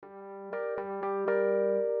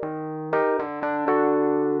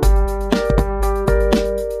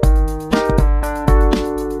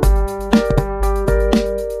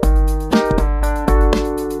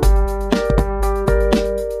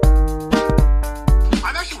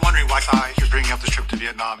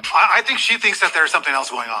Vietnam. I think she thinks that there's something else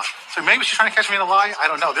going on. So maybe she's trying to catch me in a lie. I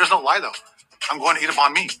don't know. There's no lie, though. I'm going to eat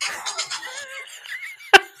upon me.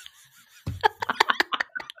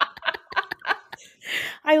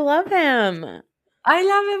 I love him. I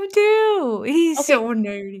love him too. He's so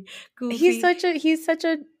nerdy. Goofy. He's such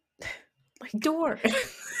a like dork.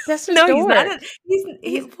 That's a dork. He's not.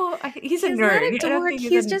 He's a nerd. Not a dork.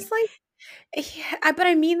 He's just like. But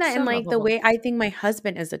I mean that in like the way I think my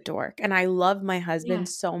husband is a dork, and I love my husband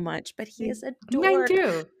so much, but he is a dork. Mine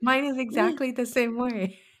too. Mine is exactly the same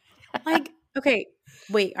way. Like, okay,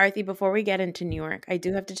 wait, Aarti, before we get into New York, I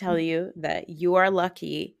do have to tell you that you are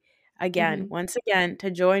lucky once again, to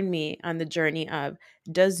join me on the journey of,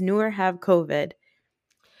 does Noor have COVID?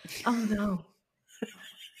 Oh no.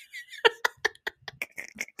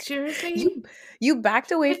 Seriously? You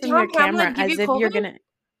backed away from your camera as if you're gonna.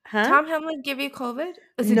 Huh? Tom Hamlin give you COVID?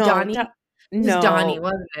 Was it No, Donnie? no. It was Donnie,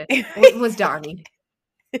 wasn't it? It was Donnie.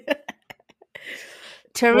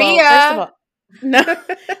 Taria. Well, first of all, no.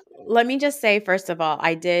 Let me just say, first of all,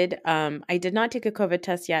 I did not take a COVID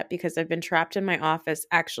test yet because I've been trapped in my office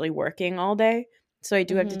actually working all day. So I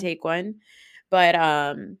do have to take one. But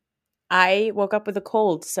I woke up with a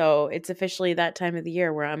cold. So it's officially that time of the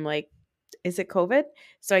year where I'm like, is it COVID?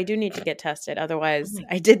 So I do need to get tested. Otherwise,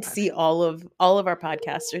 I did see all of our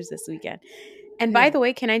podcasters this weekend. And by the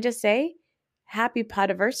way, can I just say, happy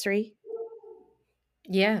podiversary.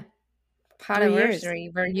 Yeah.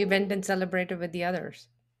 Podiversary, where you went and celebrated with the others.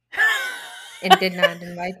 And did not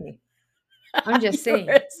invite me. I'm just saying.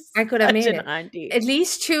 I could have made it. Auntie. At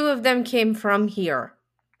least 2 of them came from here.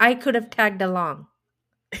 I could have tagged along.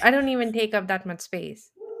 I don't even take up that much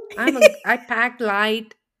space. I packed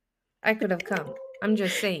light. I could have come. I'm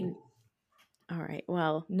just saying. All right.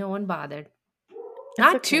 Well, no one bothered.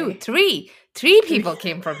 Not 2, 3. 3 people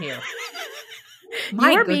came from here.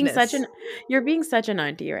 You're being such an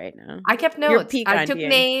auntie right now. I kept notes.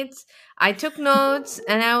 I took notes,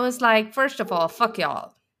 and I was like, first of all, fuck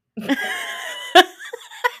y'all.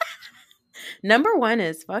 Number 1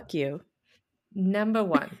 is fuck you. Number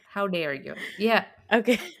 1. How dare you? Yeah.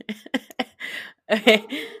 Okay. Okay.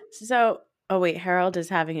 So, oh wait, Harold is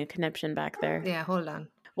having a conniption back there. Yeah, hold on.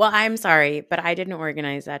 Well, I'm sorry, but I didn't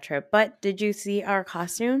organize that trip. But did you see our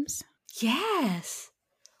costumes? Yes.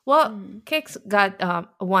 Well, Kix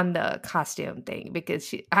won the costume thing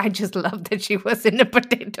because I just love that she was in a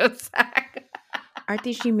potato sack.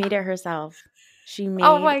 Aarti, she made it herself. She made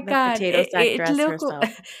potato sack dress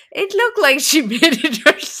herself. It looked like she made it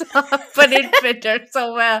herself, but it fit her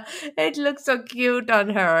so well. It looked so cute on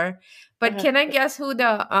her. But can I guess who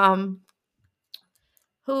the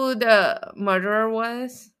murderer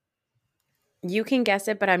was? You can guess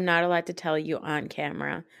it, but I'm not allowed to tell you on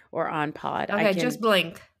camera or on pod. Okay, just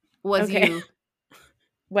blink. You.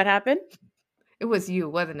 What happened? It was you,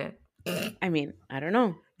 wasn't it? I mean, I don't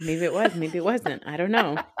know. Maybe it was. Maybe it wasn't. I don't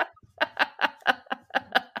know.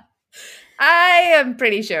 I am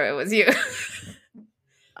pretty sure it was you.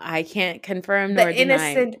 I can't confirm nor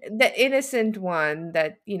deny. The innocent one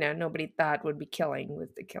that, nobody thought would be killing was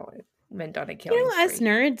the killer. Went on a killing spree. Us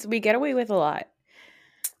nerds, we get away with a lot.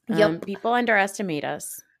 Yep. People underestimate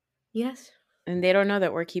us. Yes. And they don't know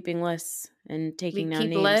that we're keeping lists and taking down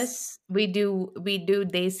names. Lists. We do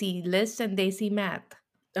Desi lists and Desi math.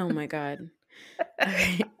 Oh my God.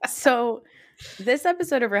 Okay. So this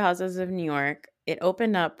episode of Real Housewives of New York, it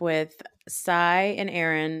opened up with Sai and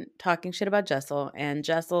Aaron talking shit about Jessel and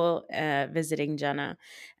Jessel visiting Jenna.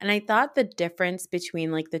 And I thought the difference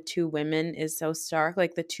between like the 2 women is so stark.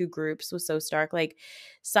 Like the 2 groups was so stark. Like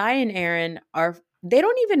Sai and Aaron they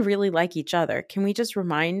don't even really like each other. Can we just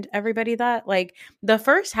remind everybody that? Like the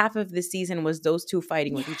first half of the season was those 2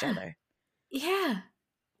 fighting with each other. Yeah.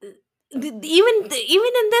 Even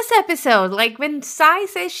in this episode, like when Sai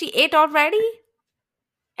says she ate already,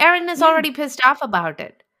 Aaron is already pissed off about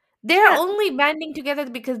it. They're only banding together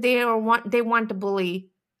because they want to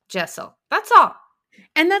bully Jessel. That's all.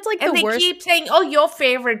 And that's like and the worst. And they keep saying, "Oh, your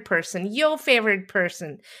favorite person,"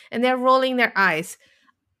 and they're rolling their eyes.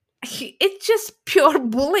 It's just pure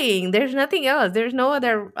bullying. There's nothing else. There's no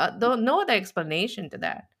other explanation to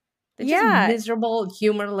that. They're just miserable,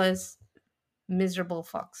 humorless, miserable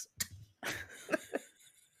fucks.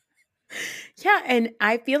 Yeah, and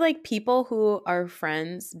I feel like people who are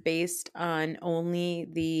friends based on only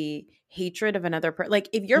the hatred of another person, like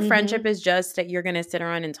if your friendship is just that you're going to sit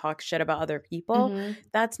around and talk shit about other people,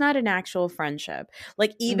 that's not an actual friendship.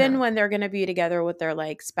 Like even when they're going to be together with their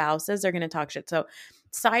like spouses, they're going to talk shit. So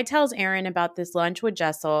Sai tells Aaron about this lunch with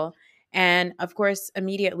Jessel. And of course,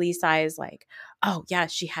 immediately Sai is like, oh yeah,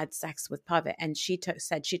 she had sex with Pavet and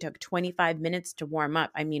said she took 25 minutes to warm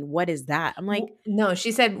up. I mean, what is that? I'm like, no,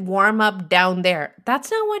 she said warm up down there. That's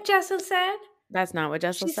not what Jessel said. That's not what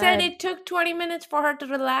Jessel She said said. it took 20 minutes for her to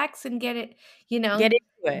relax and get it, Get into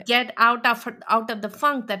it. get out of the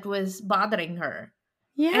funk that was bothering her.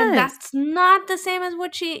 Yes. And that's not the same as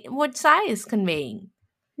what Sai is conveying.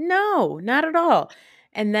 No, not at all.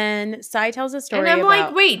 And then Sai tells a story and I'm about,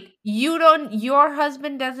 like, wait, your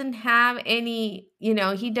husband doesn't have any,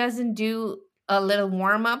 he doesn't do a little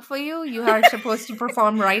warm up for you? You are supposed to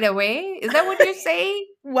perform right away? Is that what you're saying?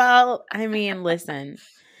 Well, I mean, listen,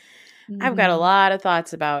 I've got a lot of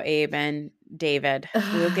thoughts about Abe and David.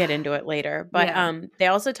 We'll get into it later. But Yeah. They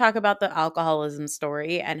also talk about the alcoholism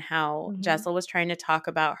story and how Jessel was trying to talk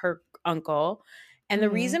about her uncle. And the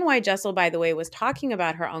reason why Jessel, by the way, was talking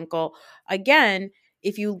about her uncle, again,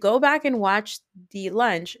 if you go back and watch the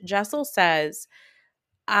lunch, Jessel says,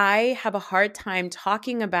 I have a hard time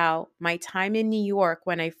talking about my time in New York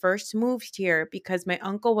when I first moved here because my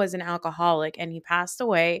uncle was an alcoholic and he passed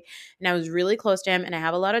away and I was really close to him and I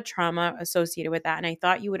have a lot of trauma associated with that. And I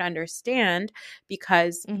thought you would understand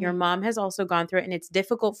because your mom has also gone through it and it's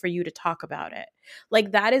difficult for you to talk about it.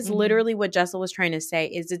 Like that is literally what Jessel was trying to say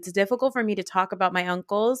is it's difficult for me to talk about my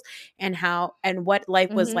uncles and how and what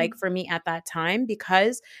life was like for me at that time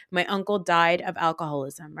because my uncle died of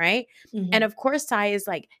alcoholism, right? And of course, Sai is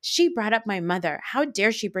like, she brought up my mother. How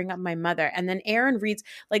dare she bring up my mother? And then Aaron reads,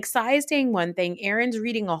 like Sai is saying one thing, Aaron's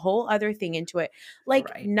reading a whole other thing into it.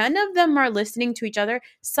 Like none of them are listening to each other.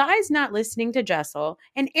 Sai's not listening to Jessel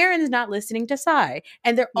and Aaron's not listening to Sai.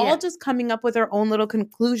 And they're all just coming up with their own little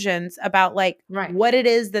conclusions about like what it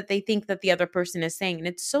is that they think that the other person is saying. And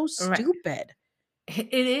it's so stupid.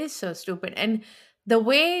 It is so stupid. And the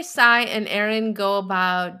way Sai and Aaron go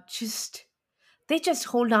about they just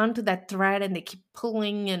hold on to that thread and they keep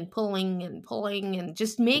pulling and pulling and pulling and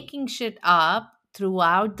just making shit up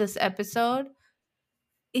throughout this episode.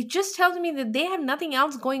 It just tells me that they have nothing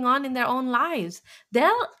else going on in their own lives.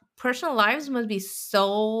 Their personal lives must be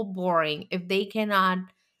so boring if they cannot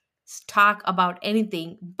talk about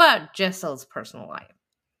anything but Jessel's personal life.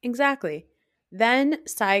 Exactly. Then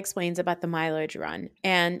Sai explains about the mileage run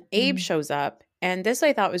and Abe shows up. And this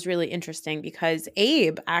I thought was really interesting because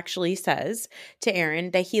Abe actually says to Aaron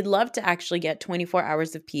that he'd love to actually get 24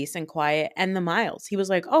 hours of peace and quiet and the miles. He was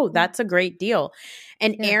like, oh, that's a great deal.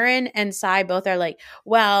 And Aaron and Sai both are like,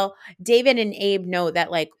 well, David and Abe know that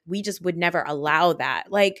like we just would never allow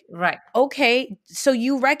that. Like, okay, so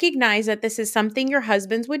you recognize that this is something your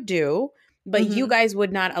husbands would do, but you guys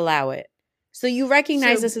would not allow it. So you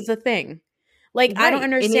recognize this as a thing. Like, I don't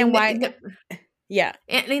understand why. Yeah.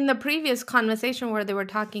 And in the previous conversation where they were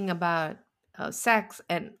talking about sex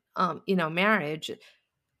and, marriage,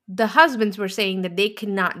 the husbands were saying that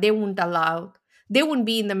they wouldn't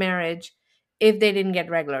be in the marriage if they didn't get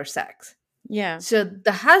regular sex. Yeah. So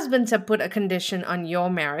the husbands have put a condition on your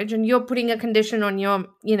marriage and you're putting a condition on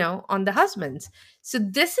on the husbands. So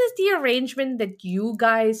this is the arrangement that you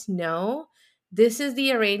guys know. This is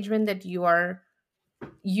the arrangement that you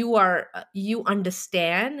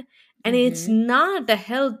understand. And it's not a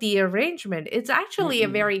healthy arrangement. It's actually a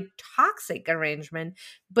very toxic arrangement.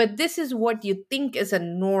 But this is what you think is a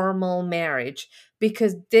normal marriage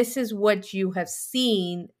because this is what you have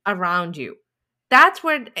seen around you. That's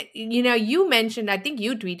where, you mentioned, I think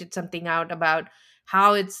you tweeted something out about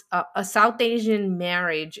how it's a South Asian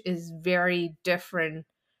marriage is very different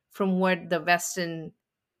from what the Western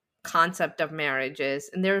concept of marriage is.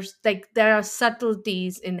 And there are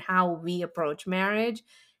subtleties in how we approach marriage.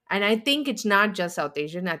 And I think it's not just South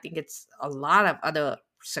Asian. I think it's a lot of other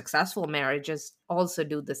successful marriages also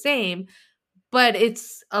do the same, but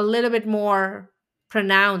it's a little bit more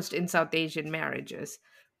pronounced in South Asian marriages.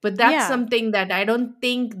 But that's something that I don't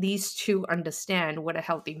think these two understand what a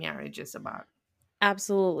healthy marriage is about.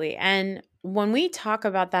 Absolutely. And when we talk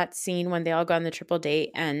about that scene when they all go on the triple date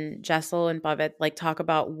and Jessel and Bhavat like talk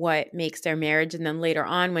about what makes their marriage, and then later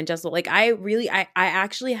on when Jessel, like I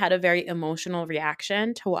actually had a very emotional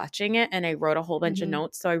reaction to watching it and I wrote a whole bunch of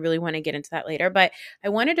notes. So I really want to get into that later. But I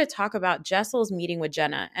wanted to talk about Jessel's meeting with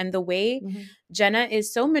Jenna and the way Jenna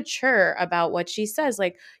is so mature about what she says.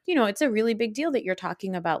 Like, it's a really big deal that you're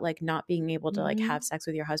talking about like not being able to like have sex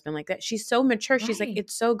with your husband like that. She's so mature. She's like,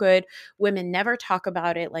 it's so good. Women never talk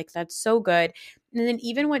about it. Like, that's so good. And then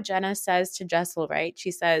even what Jenna says to Jessel, right?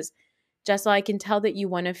 She says, Jessel, I can tell that you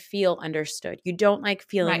want to feel understood. You don't like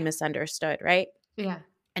feeling misunderstood, right? Yeah.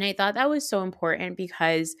 And I thought that was so important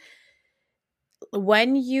because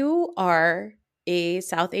when you are a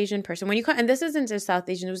South Asian person, when you come, and this isn't just South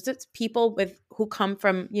Asian, it was just people who come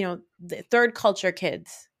from, the third culture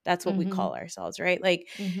kids, That's what we call ourselves, right? Like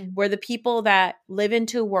we're the people that live in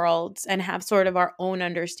two worlds and have sort of our own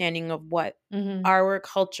understanding of what our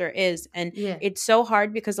culture is. And it's so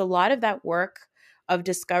hard because a lot of that work of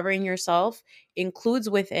discovering yourself includes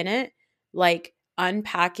within it like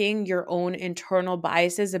unpacking your own internal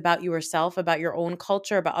biases about yourself, about your own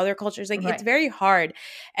culture, about other cultures. Like it's very hard.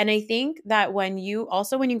 And I think that when you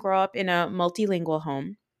grow up in a multilingual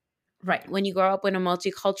home, when you grow up in a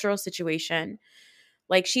multicultural situation,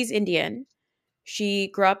 like she's Indian, she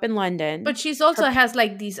grew up in London, but she's also has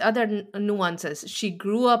like these other nuances. She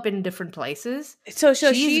grew up in different places. So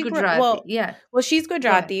she's Gujarati. Well, she's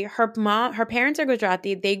Gujarati. Her parents are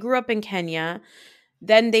Gujarati. They grew up in Kenya.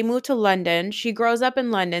 Then they moved to London. She grows up in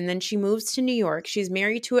London. Then she moves to New York. She's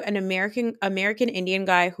married to an American Indian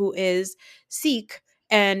guy who is Sikh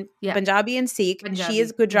and Punjabi and Sikh. She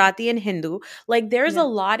is Gujarati and Hindu. Like there's a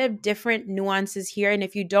lot of different nuances here. And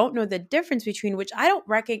if you don't know the difference between, which I don't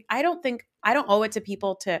owe it to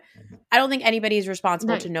people to, I don't think anybody is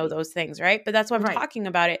responsible to know those things, right? But that's why I'm talking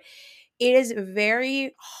about it. It is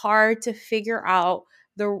very hard to figure out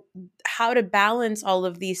how to balance all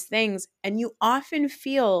of these things, and you often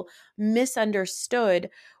feel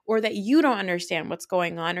misunderstood or that you don't understand what's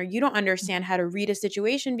going on or you don't understand how to read a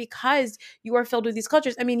situation because you are filled with these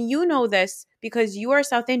cultures. I mean, you know this because you are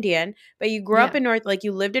South Indian, but you grew up in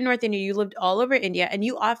you lived in North India, you lived all over India, and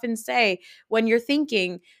you often say when you're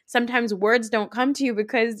thinking, sometimes words don't come to you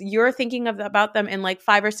because you're thinking about them in like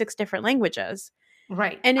 5 or 6 different languages.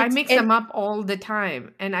 Right. And I mix them up all the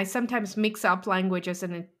time. And I sometimes mix up languages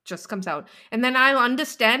and it just comes out. And then I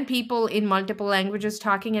understand people in multiple languages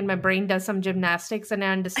talking and my brain does some gymnastics and I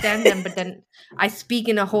understand them, but then I speak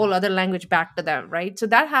in a whole other language back to them, right? So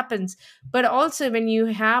that happens. But also when you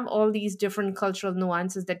have all these different cultural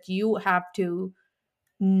nuances that you have to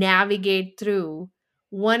navigate through,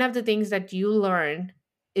 one of the things that you learn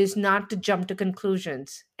is not to jump to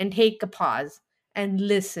conclusions and take a pause and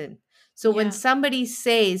listen. So when somebody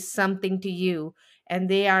says something to you and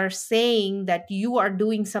they are saying that you are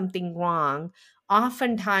doing something wrong,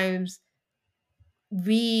 oftentimes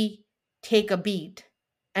we take a beat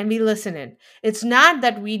and we listen in. It's not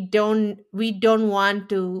that we don't want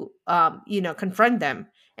to confront them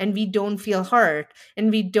and we don't feel hurt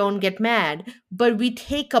and we don't get mad, but we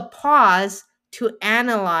take a pause to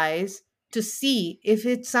analyze, to see if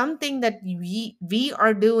it's something that we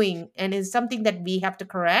are doing and is something that we have to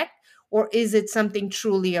correct, or is it something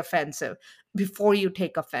truly offensive, before you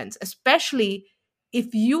take offense, especially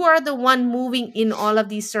if you are the one moving in all of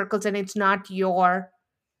these circles and it's not your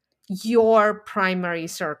primary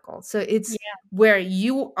circle. So it's where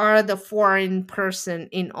you are the foreign person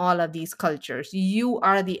in all of these cultures. You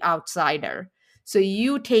are the outsider. So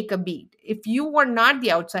you take a beat. If you were not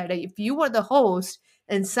the outsider, if you were the host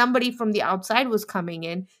and somebody from the outside was coming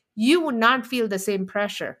in, you would not feel the same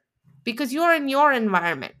pressure because you're in your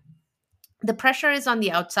environment. The pressure is on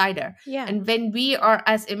the outsider. And when we are,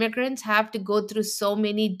 as immigrants, have to go through so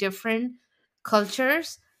many different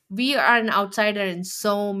cultures, we are an outsider in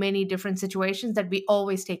so many different situations that we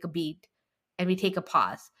always take a beat and we take a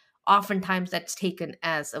pause. Oftentimes that's taken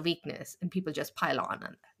as a weakness and people just pile on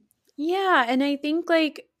that. Yeah. And I think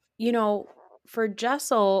for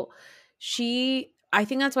Jessel, I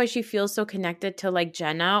think that's why she feels so connected to like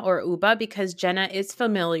Jenna or Uba, because Jenna is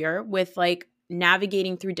familiar with like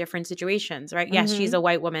navigating through different situations, right? Yes, she's a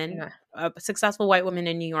white woman, a successful white woman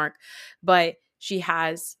in New York, but she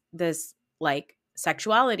has this like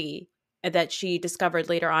sexuality that she discovered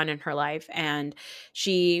later on in her life, and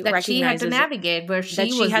she recognizes she had to navigate where she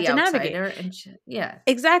was the outsider, and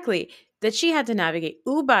exactly, that she had to navigate.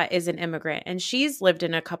 Uba is an immigrant and she's lived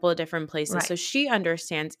in a couple of different places, so she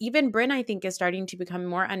understands. Even Bryn, I think, is starting to become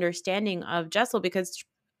more understanding of Jessel because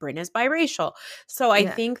Bryn is biracial. So I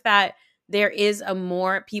think that there is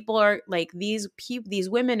people are like these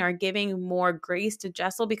women are giving more grace to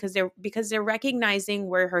Jessel because they're recognizing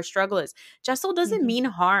where her struggle is. Jessel doesn't mean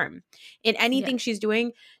harm in anything she's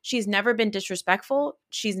doing. She's never been disrespectful.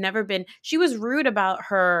 She was rude about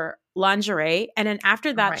her lingerie, and then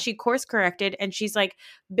after that she course corrected and she's like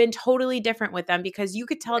been totally different with them, because you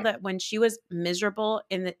could tell that when she was miserable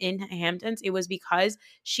in Hamptons, it was because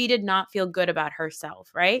she did not feel good about herself,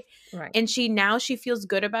 right? And she feels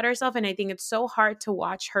good about herself, and I think it's so hard to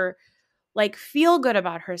watch her like feel good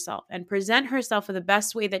about herself and present herself in the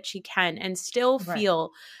best way that she can and still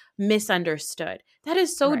feel misunderstood. That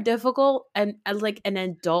is so difficult, and as like an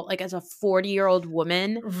adult, like as a 40-year-old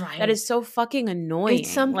woman, that is so fucking annoying.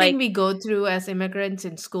 It's something we go through as immigrants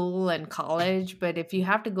in school and college, but if you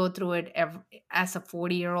have to go through it as a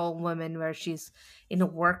 40-year-old woman where she's in a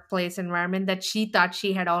workplace environment that she thought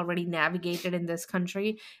she had already navigated in this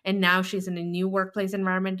country, and now she's in a new workplace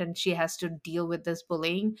environment and she has to deal with this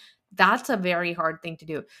bullying, that's a very hard thing to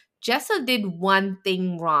do. Jessa did one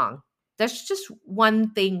thing wrong. That's just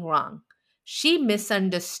one thing wrong. She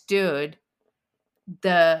misunderstood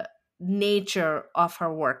the nature of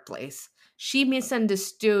her workplace. She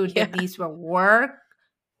misunderstood that these were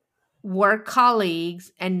work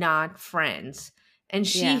colleagues and not friends. And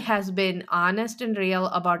she has been honest and real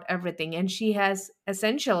about everything. And she has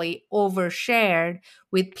essentially overshared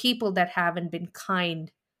with people that haven't been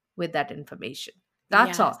kind with that information.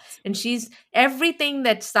 That's all. And everything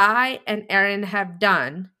that Sai and Aaron have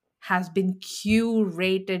done has been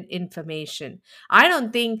curated information. I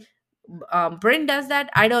don't think Bryn does that.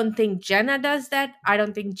 I don't think Jenna does that. I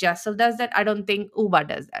don't think Jessel does that. I don't think Uba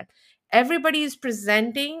does that. Everybody is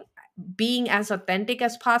presenting, being as authentic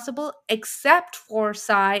as possible, except for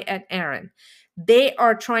Sai and Aaron. They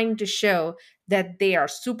are trying to show that they are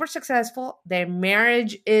super successful. Their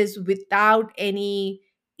marriage is without any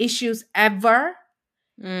issues ever.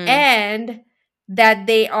 And that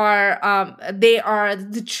they are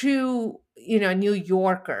the true, New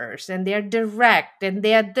Yorkers, and they're direct, and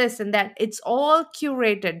they're this and that. It's all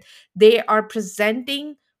curated. They are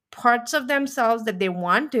presenting parts of themselves that they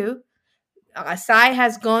want to. Sai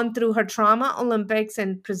has gone through her trauma Olympics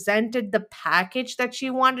and presented the package that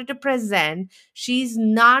she wanted to present. She's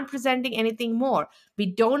not presenting anything more. We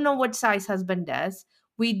don't know what Sai's husband does.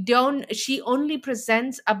 She only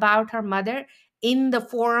presents about her mother in the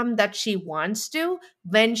forum that she wants to,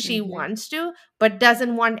 when she wants to, but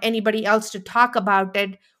doesn't want anybody else to talk about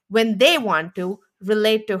it when they want to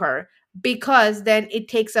relate to her, because then it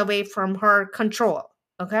takes away from her control.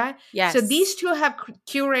 Okay. Yes. So these two have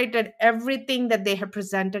curated everything that they have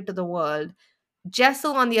presented to the world.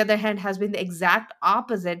 Jessel, on the other hand, has been the exact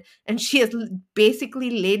opposite, and she has basically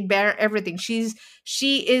laid bare everything.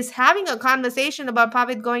 She is having a conversation about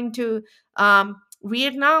Pavit going to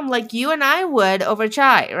Vietnam like you and I would over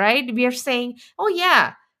chai, right? We are saying, oh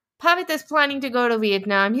yeah, Pavit is planning to go to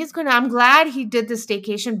Vietnam. I'm glad he did the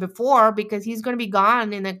staycation before, because he's going to be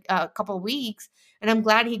gone in a couple of weeks, and I'm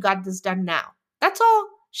glad he got this done now. That's all.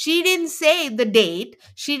 She didn't say the date.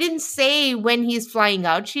 She didn't say when he's flying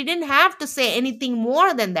out. She didn't have to say anything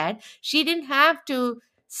more than that. She didn't have to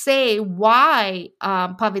say why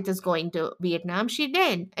Pavit is going to Vietnam. She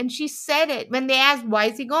didn't. And she said it. When they asked, why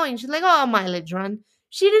is he going? She's like, oh, mileage run.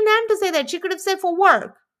 She didn't have to say that. She could have said for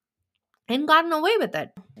work and gotten away with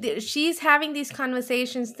it. She's having these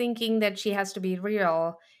conversations thinking that she has to be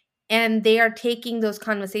real, and they are taking those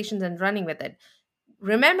conversations and running with it.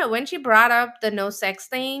 Remember, when she brought up the no sex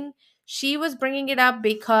thing, she was bringing it up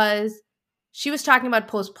because she was talking about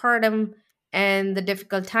postpartum and the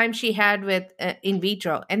difficult time she had with in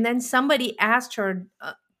vitro. And then somebody asked her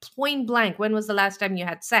point blank, when was the last time you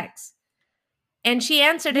had sex? And she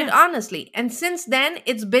answered it honestly. And since then,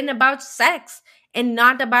 it's been about sex and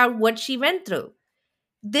not about what she went through.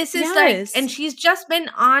 This is like, and she's just been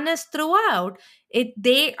honest throughout.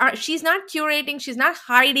 She's not curating, she's not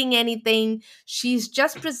hiding anything. She's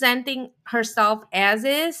just presenting herself as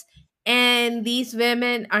is. And these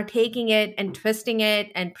women are taking it and twisting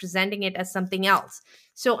it and presenting it as something else.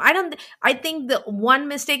 So I think the one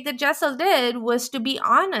mistake that Jessel did was to be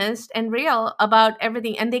honest and real about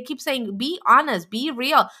everything. And they keep saying, be honest, be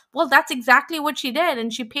real. Well, that's exactly what she did.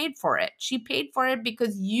 And she paid for it. She paid for it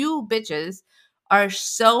because you bitches are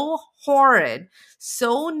so horrid,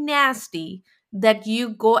 so nasty, that you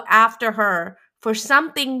go after her for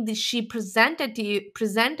something that she presented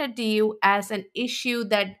to you as an issue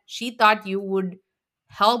that she thought you would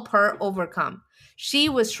help her overcome. She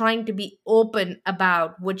was trying to be open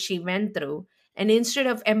about what she went through, and instead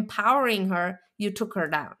of empowering her, you took her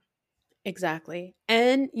down. Exactly.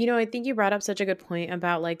 And, I think you brought up such a good point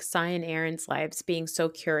about like Sai and Aaron's lives being so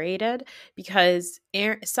curated, because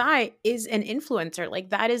Sai is an influencer.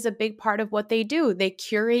 Like, that is a big part of what they do. They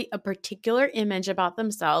curate a particular image about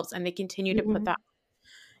themselves, and they continue to put that,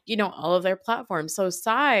 all of their platforms. So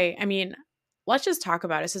Sai, I mean, let's just talk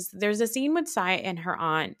about it. So there's a scene with Sai and her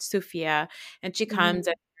aunt, Sofia, and she comes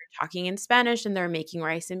and talking in Spanish, and they're making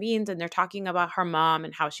rice and beans, and they're talking about her mom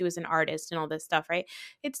and how she was an artist and all this stuff, right?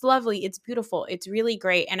 It's lovely. It's beautiful. It's really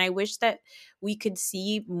great. And I wish that we could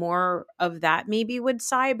see more of that maybe with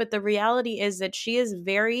Sai, but the reality is that she is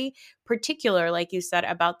very particular, like you said,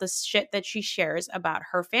 about the shit that she shares about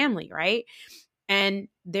her family, right? And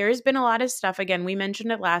there's been a lot of stuff. Again, we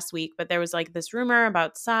mentioned it last week, but there was like this rumor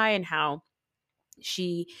about Sai and how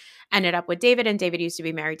she ended up with David, and David used to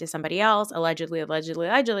be married to somebody else, allegedly.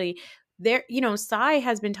 There, Sai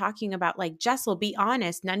has been talking about like, Jessel, be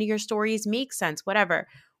honest, none of your stories make sense, whatever.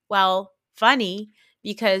 Well, funny,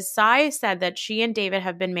 because Sai said that she and David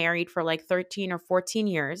have been married for like 13 or 14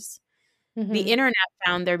 years. The internet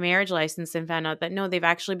found their marriage license and found out that no, they've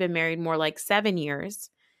actually been married more like 7 years.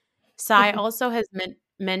 Sai also has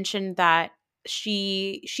mentioned that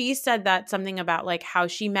she said that something about like how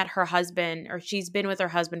she met her husband, or she's been with her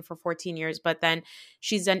husband for 14 years, but then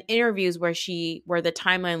she's done interviews where the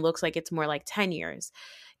timeline looks like it's more like 10 years.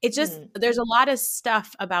 It's just there's a lot of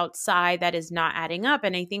stuff about Sai that is not adding up,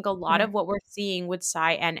 and I think a lot of what we're seeing with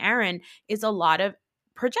Sai and Aaron is a lot of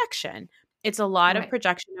projection. It's a lot of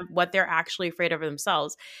projection of what they're actually afraid of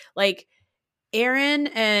themselves. Like, Aaron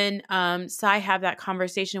and Sai have that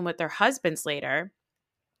conversation with their husbands later,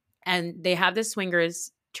 and they have this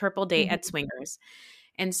swingers triple date at swingers.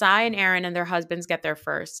 And Sai and Aaron and their husbands get there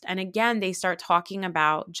first. And again, they start talking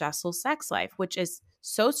about Jessel's sex life, which is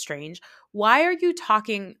so strange. Why are you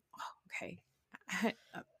talking? Okay.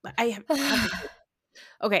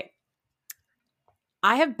 Okay.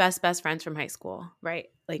 I have best friends from high school, right?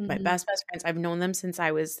 Like my best friends. I've known them since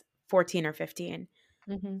I was 14 or 15.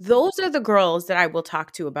 Those are the girls that I will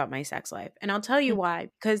talk to about my sex life. And I'll tell you why,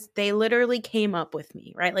 because they literally came up with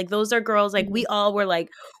me, right? Like, those are girls, like, we all were like,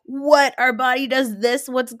 what? Our body does this?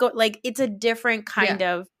 What's going, like, it's a different kind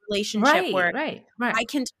of relationship where I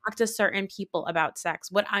can talk to certain people about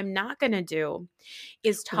sex. What I'm not going to do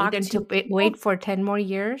is talk wait for 10 more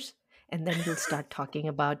years, and then we'll start talking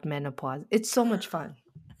about menopause. It's so much fun.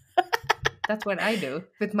 That's what I do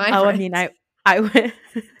with my friends. I mean, I would,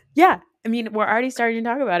 yeah. I mean, we're already starting to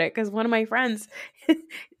talk about it because one of my friends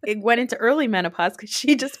it went into early menopause because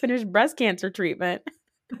she just finished breast cancer treatment.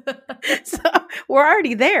 So we're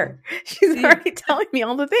already there. She's already telling me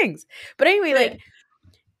all the things. But anyway, like,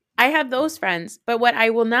 I have those friends. But what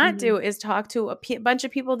I will not do is talk to a bunch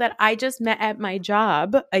of people that I just met at my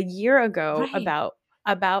job a year ago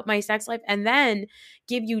about my sex life, and then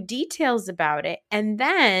give you details about it. And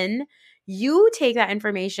then you take that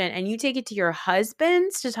information and you take it to your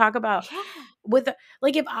husbands to talk about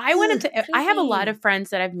like, if I wanted to, I have a lot of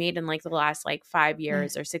friends that I've made in like the last like 5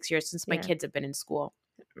 years or 6 years since my kids have been in school.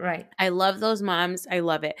 Right. I love those moms. I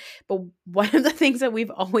love it. But one of the things that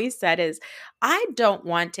we've always said is, I don't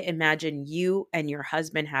want to imagine you and your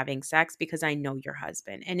husband having sex because I know your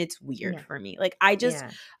husband, and it's weird for me. Like, I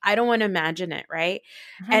don't want to imagine it. Right.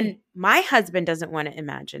 And my husband doesn't want to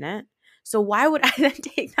imagine it. So why would I then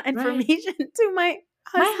take that information to my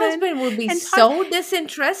husband? My husband would be so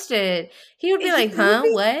disinterested. He would be like, huh?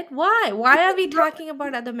 What? Why? Why are we talking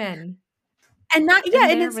about other men? And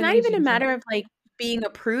and it's not even a matter of like being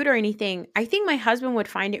a prude or anything. I think my husband would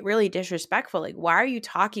find it really disrespectful. Like, why are you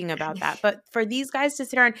talking about that? But for these guys to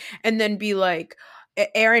sit around and then be like,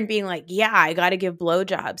 Aaron being like, yeah, I got to give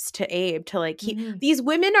blowjobs to Abe to like these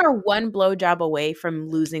women are one blowjob away from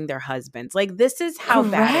losing their husbands. Like, this is how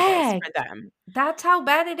bad it is for them. That's how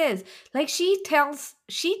bad it is. Like, she tells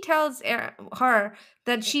her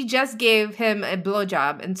that she just gave him a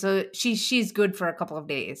blowjob, and so she's good for a couple of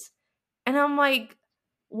days. And I'm like,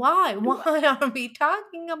 why? Why are we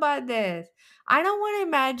talking about this? I don't want to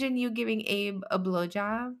imagine you giving Abe a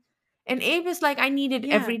blowjob. And Abe is like, I need it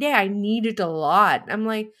every day. I need it a lot. I'm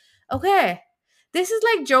like, okay, this is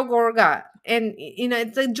like Joe Gorga. And,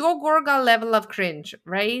 it's a Joe Gorga level of cringe,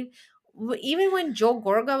 right? Even when Joe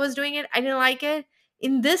Gorga was doing it, I didn't like it.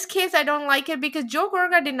 In this case, I don't like it because Joe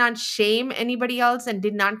Gorga did not shame anybody else and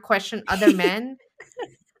did not question other men.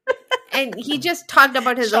 And he just talked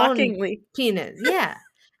about his own penis. Yeah.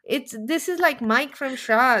 This is like Mike from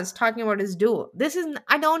Shaw's talking about his dude.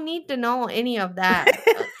 I don't need to know any of that.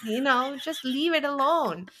 Just leave it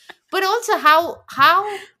alone. But also how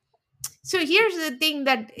so here's the thing,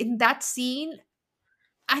 that in that scene,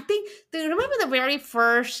 I think, remember the very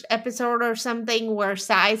first episode or something where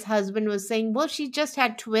Sai's husband was saying, well, she just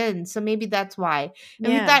had twins, so maybe that's why.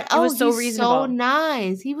 And we thought, oh, he's so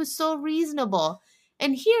nice. He was so reasonable.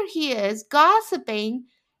 And here he is gossiping.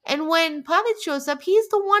 And when Pavic shows up, he's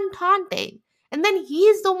the one taunting. And then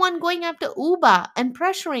he's the one going after Uba and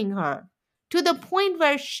pressuring her to the point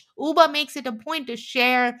where Uba makes it a point to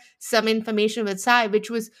share some information with Sai, which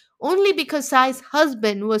was only because Sai's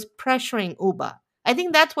husband was pressuring Uba. I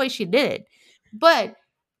think that's why she did it. But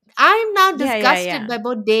I'm now disgusted by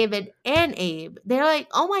both David and Abe. They're like,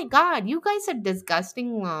 oh my God, you guys are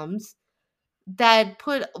disgusting moms that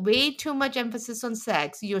put way too much emphasis on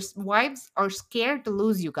sex. Your wives are scared to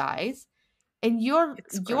lose you guys. And your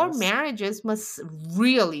marriages must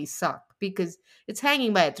really suck because it's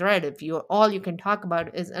hanging by a thread if all you can talk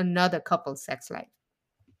about is another couple's sex life.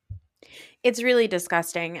 It's really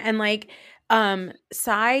disgusting. And like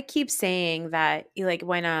Sai keeps saying that like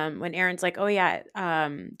when Aaron's like, oh yeah,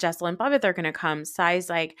 Jessel and Bubba are gonna come, Sai's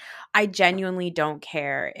like, I genuinely don't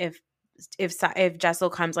care if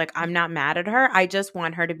Jessel comes, like, I'm not mad at her. I just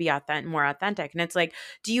want her to be more authentic. And it's like,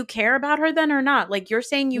 do you care about her then or not? Like, you're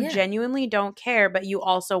saying you genuinely don't care, but you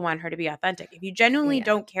also want her to be authentic. If you genuinely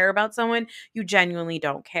don't care about someone, you genuinely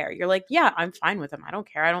don't care. You're like, yeah, I'm fine with them. I don't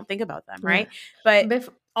care. I don't think about them, right? But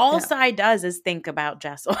all Sai does is think about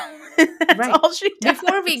Jessel. That's all she does.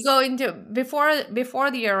 Before we go into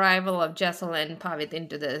before the arrival of Jessel and Pavit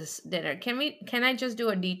into this dinner, can I just do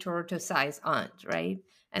a detour to Sai's aunt, right?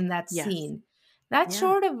 And that scene. That's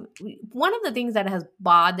sort of one of the things that has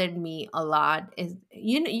bothered me a lot is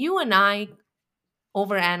you and I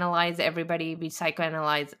overanalyze everybody, we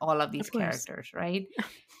psychoanalyze all of these characters, right?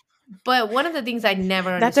 But one of the things I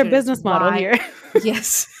never That's our business model here.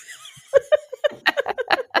 Yes.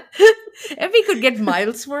 If we could get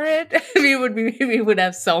miles for it, we would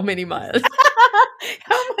have so many miles.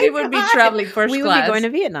 We would be traveling first class. We would be going to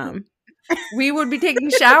Vietnam. We would be taking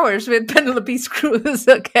showers with Penelope's Cruz,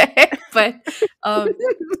 okay? But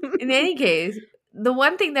in any case, the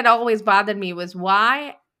one thing that always bothered me was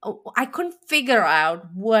why I couldn't figure out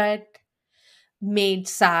what made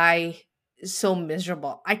Sai so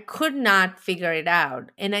miserable. I could not figure it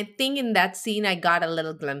out. And I think in that scene, I got a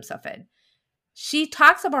little glimpse of it. She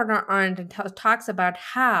talks about her aunt and talks about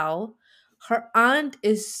how her aunt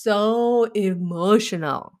is so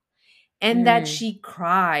emotional and that she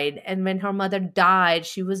cried. And when her mother died,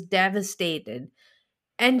 she was devastated.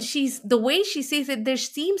 And the way she says it, there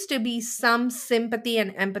seems to be some sympathy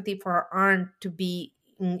and empathy for her aunt to be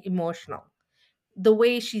emotional. The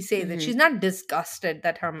way she says it, she's not disgusted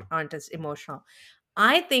that her aunt is emotional.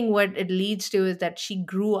 I think what it leads to is that she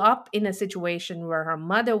grew up in a situation where her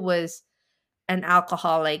mother was an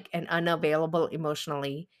alcoholic and unavailable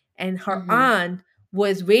emotionally, and her aunt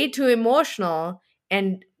was way too emotional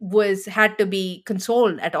and had to be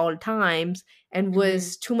consoled at all times and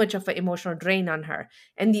was too much of an emotional drain on her.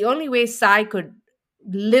 And the only way Sai could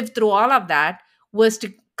live through all of that was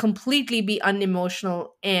to completely be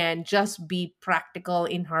unemotional and just be practical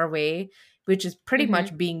in her way, which is pretty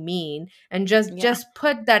much being mean, and just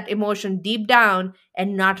put that emotion deep down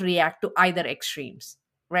and not react to either extremes,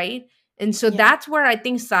 right? And so that's where I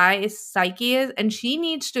think Sai's psyche is, and she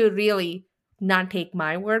needs to really not take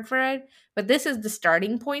my word for it, but this is the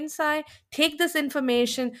starting point, Sai. Take this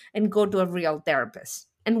information and go to a real therapist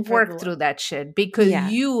and work through that shit,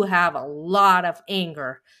 because you have a lot of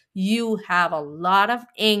anger. You have a lot of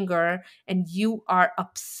anger, and you are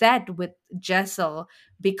upset with Jessel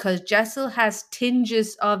because Jessel has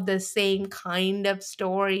tinges of the same kind of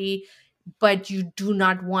story, but you do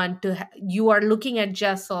not want to. You are looking at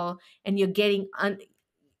Jessel and you're getting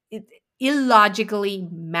illogically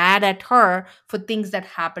mad at her for things that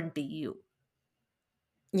happened to you.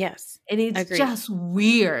 Yes. And it's just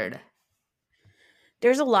weird.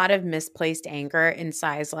 There's a lot of misplaced anger in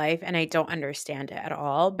Sai's life, and I don't understand it at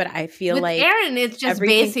all. But I feel with like Aaron, it's just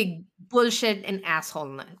basic bullshit and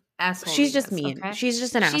assholeness. She's just mean. Okay? She's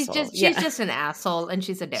just an asshole. She's just an asshole, and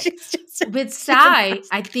she's a dick. With Sai,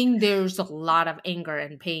 I think there's a lot of anger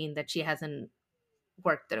and pain that she hasn't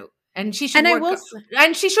worked through, and she should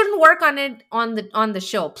and she shouldn't work on it on the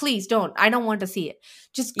show. Please don't. I don't want to see it.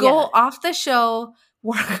 Just go off the show,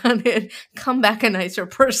 work on it, come back a nicer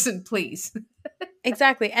person, please.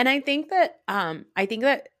 Exactly. And I think that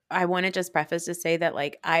I want to just preface to say that,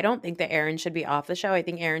 like, I don't think that Aaron should be off the show. I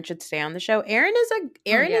think Aaron should stay on the show. Aaron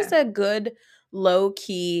is a good low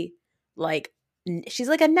key, like, she's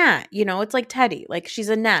like a gnat, it's like Teddy. Like, she's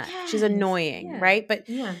a gnat. Yes, she's annoying, right? But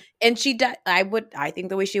and I think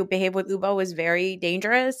the way she behaved with Ubo was very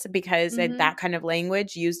dangerous, because that kind of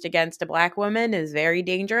language used against a Black woman is very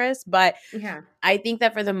dangerous. But I think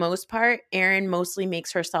that for the most part, Aaron mostly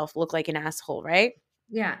makes herself look like an asshole, right?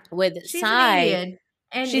 Yeah. With she's Sai, an idiot,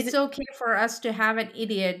 and it's okay for us to have an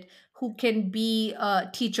idiot who can be a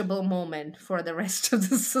teachable moment for the rest of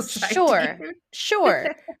the society.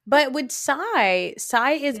 Sure. But with Sai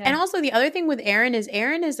is, and also the other thing with Aaron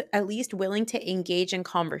is at least willing to engage in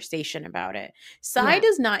conversation about it. Sai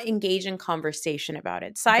does not engage in conversation about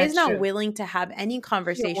it. Sai is not willing to have any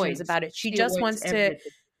conversations about it. She just wants to.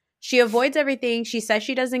 She avoids everything. She says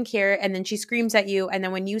she doesn't care, and then she screams at you. And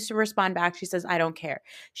then when you respond back, she says, I don't care.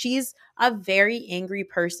 She's a very angry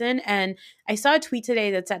person. And I saw a tweet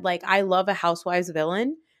today that said, like, I love a housewives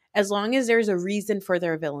villain. as long as there's a reason for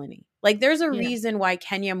their villainy. Like there's a reason why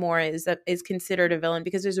Kenya Moore is considered a villain,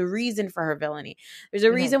 because there's a reason for her villainy. There's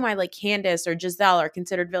a reason why like Candace or Giselle are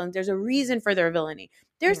considered villains. There's a reason for their villainy.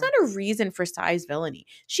 There's not a reason for Sai's villainy.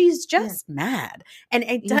 She's just mad.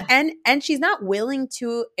 And she's not willing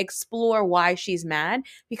to explore why she's mad,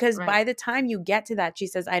 because by the time you get to that, she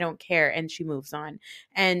says, I don't care, and she moves on.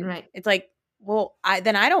 And it's like, well, I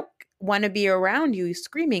don't want to be around you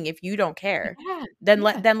screaming if you don't care. Then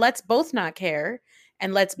let's both not care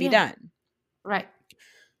and let's be done. Right.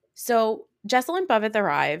 So Jessel and Bhavith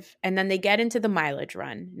arrive, and then they get into the mileage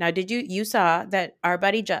run. Now, you saw that our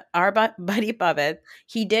buddy Bhavith,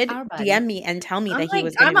 he did DM me and tell me that he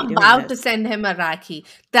was going to be doing this. I'm about to send him a Rakhi.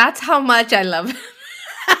 That's how much I love him.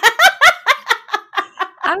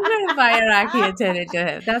 I'm going to buy a Rakhi and send it to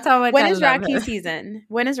him. That's how much I love him. When is Rakhi season?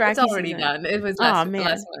 When is Rakhi season? It's already done. It was last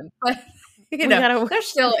month. But,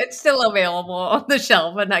 it's still available on the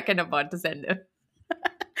shelf, and I can afford to send him.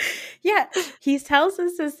 Yeah, he tells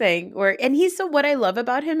us this thing what I love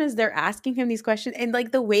about him is they're asking him these questions, and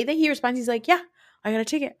like the way that he responds, he's like, yeah, I got a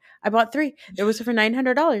ticket. I bought 3. It was for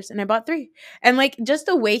 $900 and I bought 3. And like just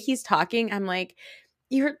the way he's talking, I'm like,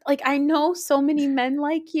 you're like, I know so many men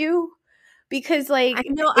like you, because like I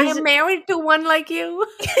know I am married to one like you.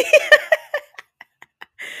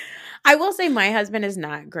 I will say my husband is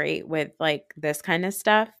not great with like this kind of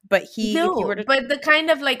stuff, but but the kind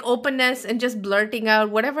of like openness and just blurting out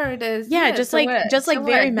whatever it is. Yeah, just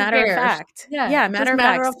very matter of fact. Yeah, matter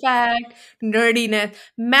of fact, nerdiness.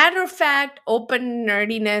 Matter of fact, open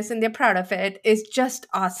nerdiness, and they're proud of it is just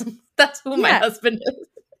awesome. That's who my husband is.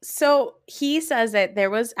 So he says that there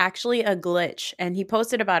was actually a glitch, and he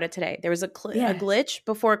posted about it today. There was a glitch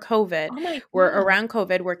before COVID, around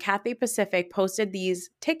COVID, where Cathay Pacific posted these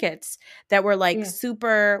tickets that were like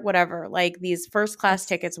super whatever, like these first class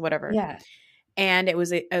tickets, whatever. Yeah. And it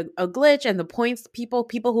was a glitch, and the points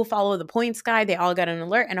people who follow the points guy, they all got an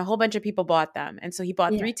alert, and a whole bunch of people bought them. And so he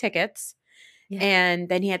bought 3 tickets. Yeah. And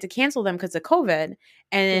then he had to cancel them because of COVID.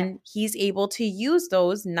 And he's able to use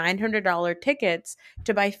those $900 tickets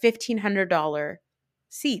to buy $1,500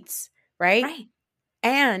 seats, right?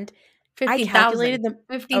 And I calculated them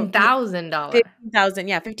 $15,000.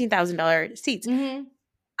 $15,000 seats. Mm-hmm.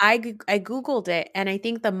 I Googled it, and I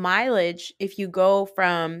think the mileage, if you go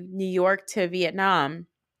from New York to Vietnam,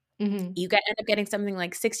 you end up getting something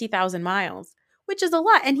like 60,000 miles, which is a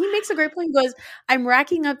lot. And he makes a great point. He goes, I'm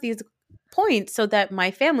racking up these points so that my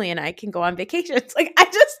family and I can go on vacations. Like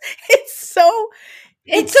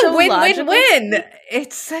it's a win-win-win.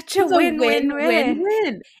 It's such a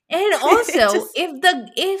win-win-win. And also,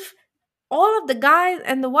 if all of the guys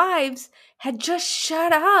and the wives had just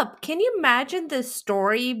shut up, can you imagine this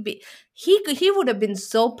story? He would have been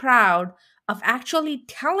so proud of actually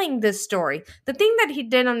telling this story. The thing that he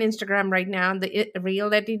did on Instagram right now, the reel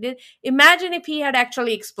that he did, imagine if he had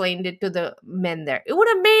actually explained it to the men there. It would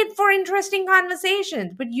have made for interesting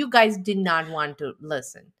conversations, but you guys did not want to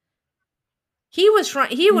listen. He was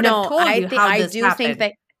trying. He would have told you how this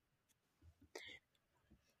happened.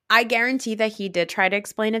 I guarantee that he did try to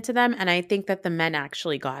explain it to them, and I think that the men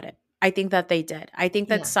actually got it. I think that they did. I think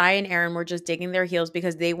that Sai and Aaron were just digging their heels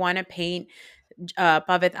because they want to paint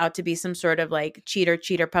Bhavith out to be some sort of like cheater,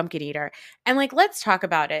 pumpkin eater. And like, let's talk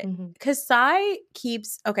about it. Because Sai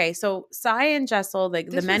so Sai and Jessel, like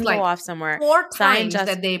the men go off somewhere. 4 times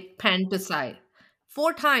that they panned to Sai.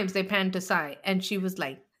 4 times they panned to Sai. And she was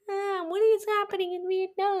like, what is happening in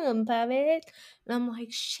Vietnam, Bhavith? And I'm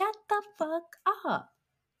like, shut the fuck up.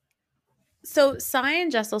 So Sai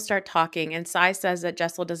and Jessel start talking, and Sai says that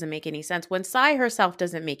Jessel doesn't make any sense when Sai herself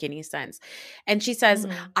doesn't make any sense. And she says,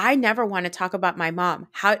 I never want to talk about my mom.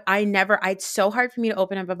 It's so hard for me to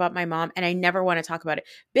open up about my mom, and I never want to talk about it.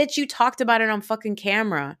 Bitch, you talked about it on fucking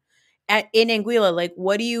camera in Anguilla. Like,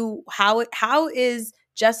 how is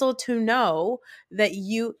Jessel to know that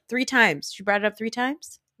 3 times? She brought it up 3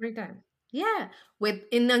 times? 3 times. Yeah.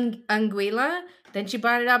 In Anguilla, then she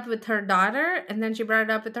brought it up with her daughter, and then she brought it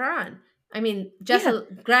up with her aunt. I mean,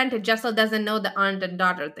 granted, Jessel doesn't know the aunt and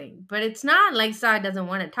daughter thing, but it's not like Sai doesn't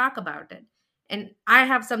want to talk about it. And I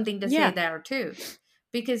have something to say there too.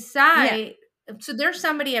 Because Sai, so there's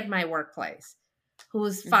somebody at my workplace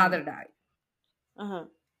whose father died.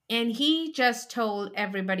 And he just told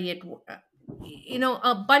everybody,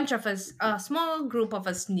 a bunch of us, a small group of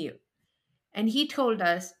us knew. And he told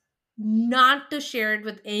us not to share it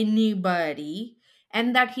with anybody,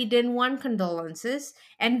 and that he didn't want condolences,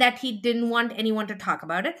 and that he didn't want anyone to talk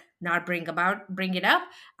about it, not bring it up.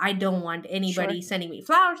 I don't want anybody sending me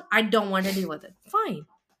flowers. I don't want to deal with it. Fine.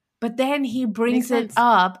 But then he brings it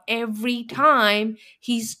up every time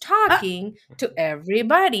he's talking to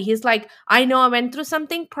everybody. He's like, I know I went through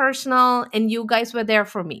something personal and you guys were there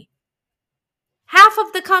for me. Half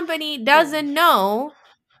of the company doesn't know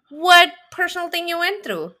what personal thing you went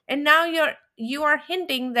through. And now you are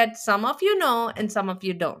hinting that some of you know and some of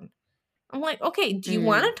you don't. I'm like, okay, do you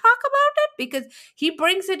want to talk about it? Because he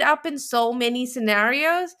brings it up in so many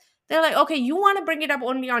scenarios. They're like, okay, you want to bring it up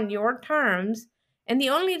only on your terms. And the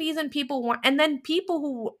only reason people want, and then people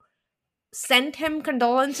who sent him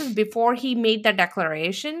condolences before he made that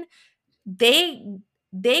declaration, they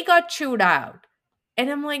got chewed out. And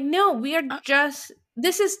I'm like, no, we are just,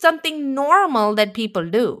 this is something normal that people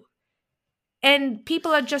do. And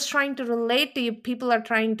people are just trying to relate to you. People are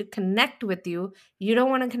trying to connect with you. You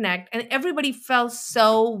don't want to connect. And everybody felt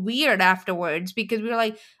so weird afterwards because we were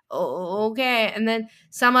like, oh, okay. And then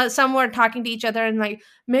some were talking to each other and like,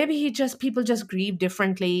 maybe people just grieve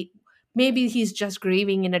differently. Maybe he's just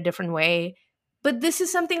grieving in a different way. But this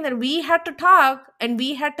is something that we had to talk and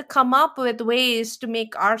we had to come up with ways to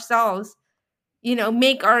make ourselves,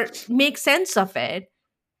 make sense of it.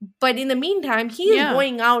 But in the meantime, he is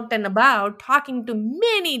going out and about talking to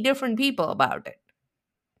many different people about it.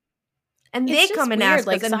 And they come and ask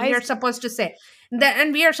us, and we are supposed to say that,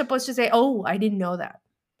 and we are supposed to say, oh, I didn't know that.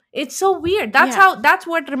 It's so weird. That's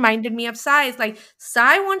what reminded me of Sai. It's like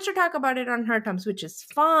Sai wants to talk about it on her terms, which is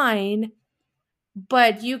fine.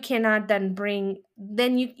 But you cannot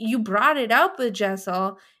then you brought it up with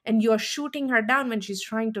Jessel and you're shooting her down when she's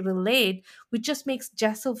trying to relate, which just makes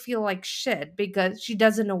Jessel feel like shit because she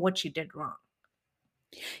doesn't know what she did wrong.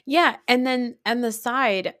 Yeah. And then on the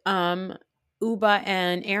side, Uba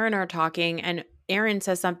and Aaron are talking and Aaron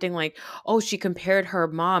says something like, oh, she compared her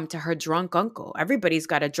mom to her drunk uncle. Everybody's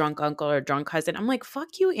got a drunk uncle or a drunk cousin. I'm like,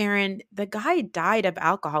 fuck you, Aaron. The guy died of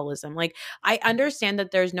alcoholism. Like, I understand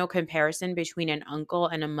that there's no comparison between an uncle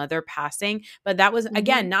and a mother passing, but that was,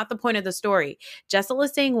 again, not the point of the story. Jessel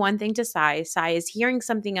is saying one thing to Sai. Sai is hearing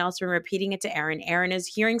something else and repeating it to Aaron. Aaron is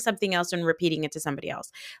hearing something else and repeating it to somebody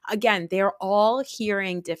else. Again, they're all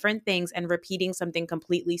hearing different things and repeating something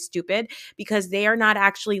completely stupid because they are not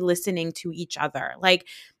actually listening to each other. Like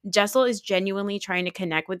Jessel is genuinely trying to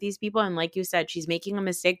connect with these people. And like you said, she's making a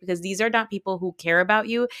mistake because these are not people who care about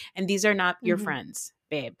you and these are not your friends,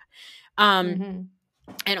 babe. And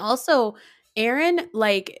also Aaron,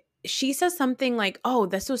 like she says something like, oh,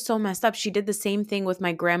 this was so messed up. She did the same thing with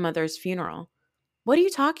my grandmother's funeral. What are you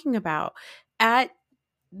talking about?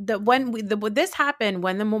 When this happened,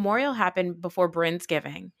 when the memorial happened before Bryn's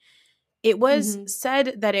giving, it was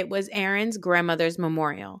said that it was Aaron's grandmother's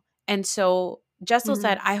memorial. And so Jessel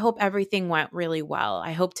said, I hope everything went really well.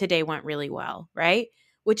 I hope today went really well, right?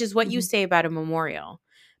 Which is what you say about a memorial.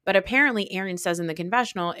 But apparently Aaron says in the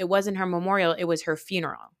confessional, it wasn't her memorial, it was her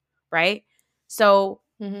funeral, right? So,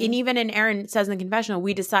 and even in Aaron says in the confessional,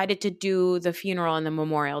 we decided to do the funeral and the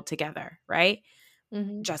memorial together, right?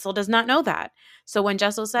 Jessel does not know that. So when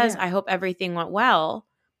Jessel says, I hope everything went well,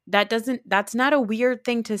 that's not a weird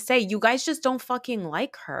thing to say. You guys just don't fucking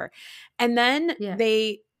like her. And then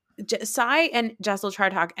Sai and Jessel try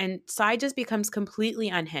to talk and Sai just becomes completely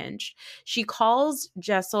unhinged. She calls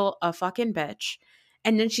Jessel a fucking bitch.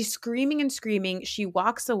 And then she's screaming and screaming. She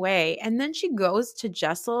walks away and then she goes to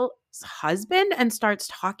Jessel's husband and starts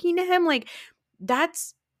talking to him. Like,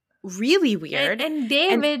 that's really weird. And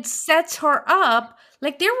David sets her up.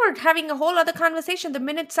 Like they were having a whole other conversation. The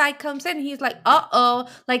minute Sai comes in, he's like, uh-oh.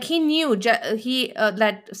 Like he knew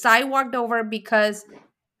that Sai walked over because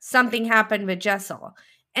something happened with Jessel.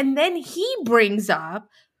 And then he brings up,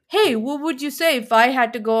 hey, what would you say if I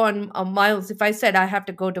had to go on a miles, if I said I have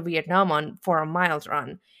to go to Vietnam for a miles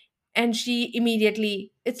run? And she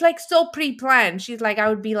immediately, it's like so pre-planned. She's like, I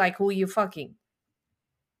would be like, who are you fucking?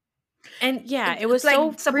 And yeah, it was like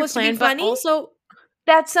so supposed to be funny. But also,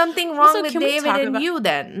 that's something wrong with David and you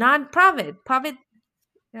then, not Pravit.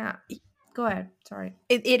 Yeah. Go ahead. Sorry.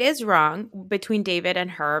 It is wrong between David and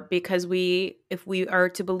her because if we are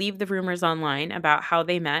to believe the rumors online about how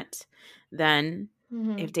they met, then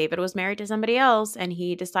if David was married to somebody else and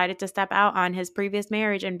he decided to step out on his previous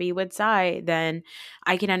marriage and be with Sai, then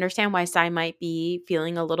I can understand why Sai might be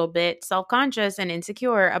feeling a little bit self-conscious and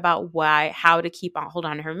insecure about how to hold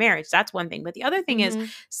on to her marriage. That's one thing. But the other thing is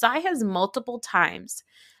Sai has multiple times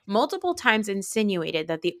insinuated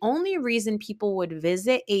that the only reason people would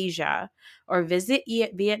visit Asia or visit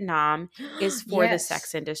Vietnam is for the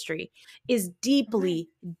sex industry, is deeply,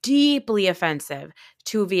 deeply offensive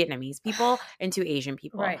to Vietnamese people and to Asian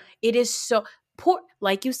people. Right. It is so poor.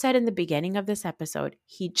 Like you said in the beginning of this episode,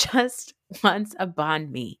 he just wants a banh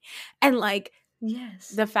mi. And like, Yes.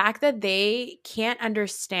 The fact that they cannot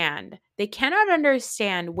understand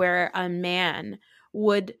where a man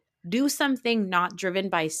would do something not driven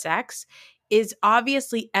by sex is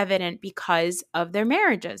obviously evident because of their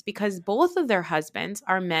marriages, because both of their husbands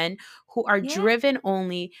are men who are driven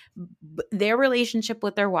only, their relationship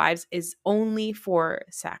with their wives is only for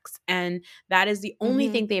sex. And that is the only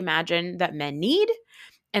thing they imagine that men need.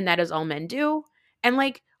 And that is all men do. And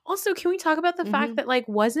like, also, can we talk about the fact that like,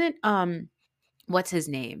 wasn't, what's his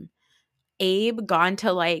name? Abe gone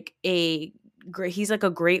to like he's like a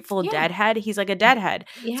Grateful Deadhead. He's like a deadhead.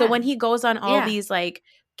 Yeah. So when he goes on all these like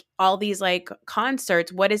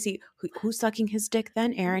concerts, what is he? Who's sucking his dick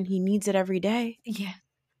then, Aaron? He needs it every day. Yeah.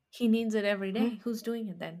 He needs it every day. Who's doing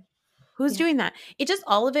it then? Who's doing that? It just,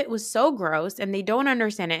 all of it was so gross and they don't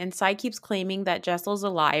understand it. And Sai keeps claiming that Jessel's a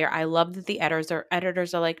liar. I love that the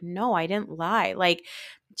editors are like, no, I didn't lie. Like,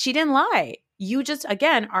 she didn't lie. You just,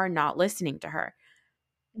 again, are not listening to her.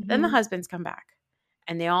 Then the husbands come back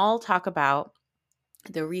and they all talk about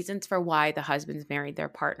the reasons for why the husbands married their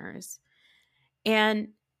partners. And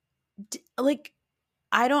like,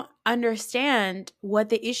 I don't understand what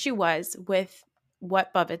the issue was with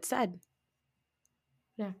what Bhavit said.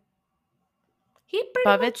 Yeah. He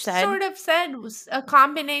pretty much sort of said was a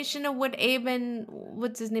combination of what Abe and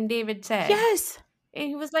what's his name, David said. Yes. And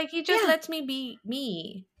he was like, he just lets me be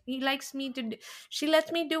me. He likes me to she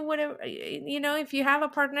lets me do whatever, if you have a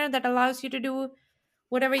partner that allows you to do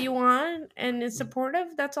whatever you want and is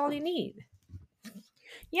supportive, that's all you need.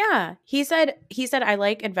 Yeah. He said I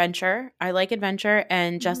like adventure.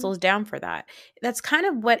 And Jessel's down for that. That's kind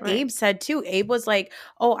of what Abe said too. Abe was like,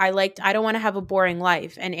 oh, I don't want to have a boring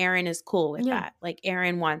life. And Aaron is cool with that. Like,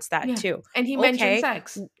 Aaron wants that too. And he mentioned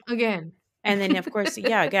sex again. And then of course,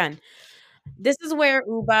 again. This is where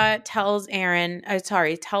Uba tells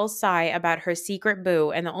Sai about her secret boo.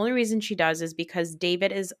 And the only reason she does is because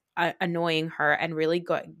David is annoying her and really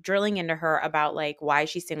drilling into her about like, why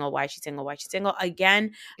she's single.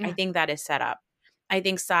 Again, I think that is set up. I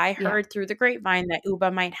think Sai heard through the grapevine that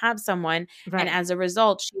Uba might have someone. And as a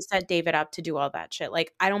result, she set David up to do all that shit.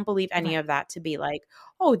 Like, I don't believe any of that to be like,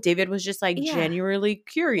 oh, David was just like genuinely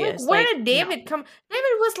curious. Where did David come? David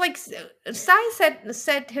was like, Sai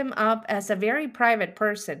set him up as a very private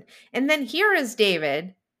person. And then here is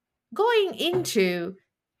David going into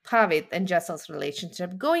Pavit and Jessel's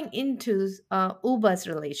relationship, going into Uba's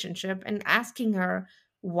relationship and asking her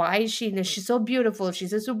why she's so beautiful.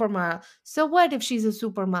 She's a supermodel. So what if she's a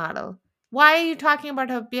supermodel? Why are you talking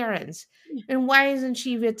about her appearance? And why isn't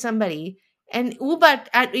she with somebody? And Uba,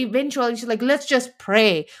 eventually, she's like, let's just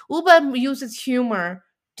pray. Uba uses humor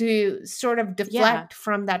to sort of deflect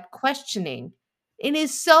from that questioning. It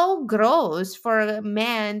is so gross for a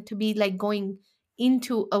man to be like going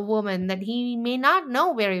into a woman that he may not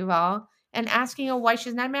know very well and asking her why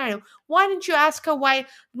she's not married. Why didn't you ask her why?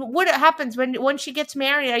 What happens when she gets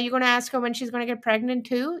married? Are you going to ask her when she's going to get pregnant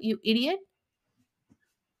too? You idiot.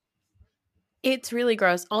 It's really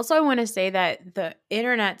gross. Also, I want to say that the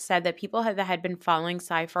internet said that people that had been following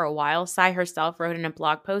Sai for a while, Sai herself wrote in a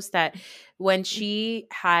blog post that when she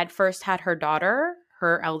had first had her daughter,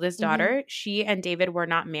 her eldest daughter, she and David were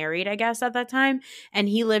not married, I guess, at that time. And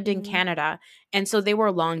he lived in Canada. And so they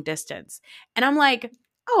were long distance. And I'm like,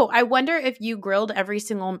 oh, I wonder if you grilled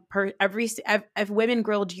if women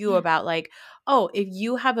grilled you about like, oh, if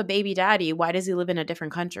you have a baby daddy, why does he live in a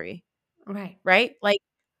different country? Right? Like,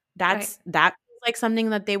 that's like something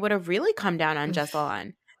that they would have really come down on Jessel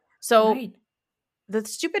on. So the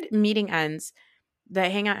stupid meeting ends, the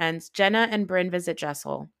hangout ends. Jenna and Bryn visit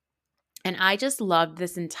Jessel. And I just loved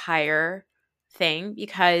this entire thing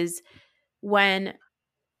because when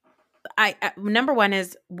number one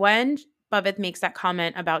is when Bhavit makes that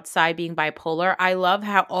comment about Sai being bipolar, I love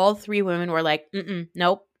how all three women were like,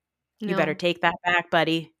 nope, you better take that back,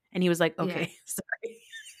 buddy. And he was like, okay, sorry.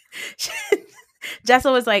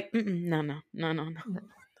 Jessel was like, no.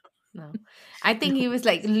 I think he was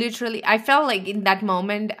like literally, I felt like in that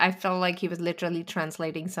moment, I felt like he was literally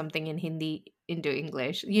translating something in Hindi into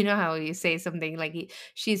English. You know how you say something like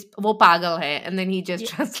she's wo pagal hai, and then he just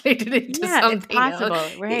translated it to something it's possible,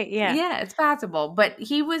 else. Right? Yeah, it's possible. But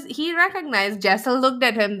he recognized, Jessel looked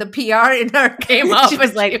at him, the PR in her came up. She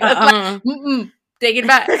was like, take it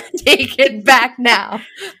back. Take it back now.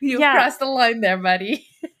 You crossed the line there, buddy.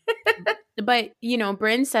 But,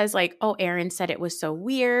 Bryn says like, oh, Aaron said it was so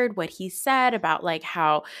weird what he said about like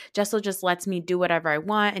how Jessel just lets me do whatever I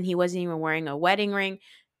want and he wasn't even wearing a wedding ring.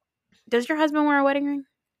 Does your husband wear a wedding ring?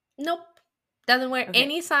 Nope. Doesn't wear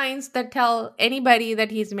any signs that tell anybody that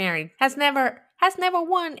he's married. Has never has never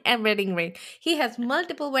worn a wedding ring. He has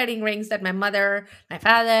multiple wedding rings that my mother, my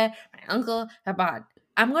father, my uncle have bought.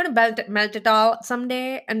 I'm going to melt it all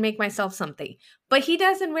someday and make myself something. But he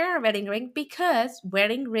doesn't wear a wedding ring because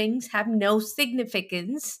wedding rings have no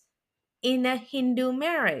significance in a Hindu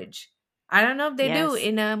marriage. I don't know if they do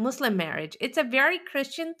in a Muslim marriage. It's a very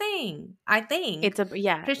Christian thing, I think. It's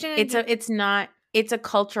a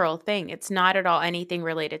cultural thing. It's not at all anything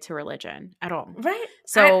related to religion at all. Right.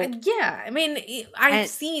 So I mean, I've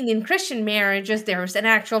seen in Christian marriages there's an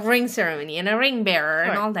actual ring ceremony and a ring bearer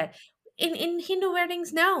and all that. In Hindu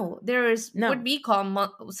weddings, no. There's what we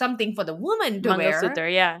call something for the woman to wear.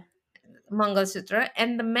 Mangalsutra, Mangalsutra.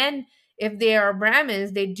 And the men, if they are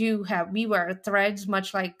Brahmins, we wear threads,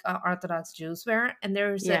 much like Orthodox Jews wear. And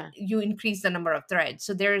you increase the number of threads.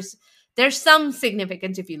 So there's some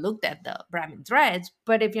significance if you looked at the Brahmin threads.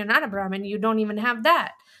 But if you're not a Brahmin, you don't even have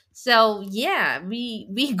that. So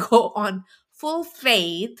we go on full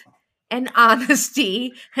faith and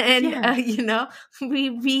honesty, and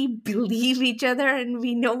we believe each other and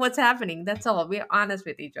we know what's happening. That's all. We're honest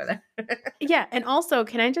with each other. And also,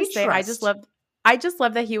 can I just say, I just love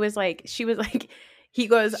that he was like, she was like, he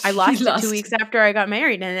goes, I lost it 2 weeks after I got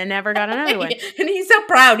married and then never got another one. And he's so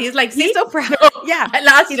proud. He's like, he's so proud. No, I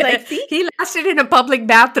lost it. Like, he lost it in a public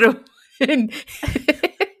bathroom.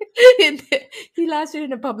 He lost it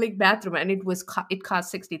in a public bathroom, and it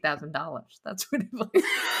cost $60,000. That's what it was.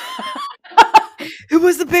 It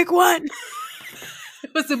was a big one.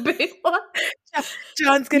 It was a big one.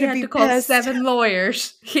 John's gonna be to call pissed. 7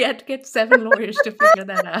 lawyers. He had to get 7 lawyers to figure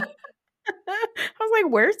that out. I was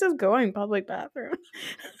like, "Where's this going? Public bathroom?"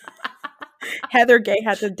 Heather Gay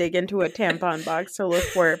had to dig into a tampon box to look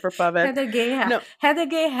for it for Pavan. Heather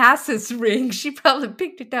Gay has his ring. She probably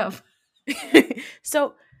picked it up.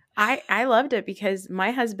 So I loved it because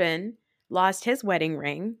my husband lost his wedding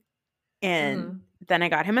ring, and then I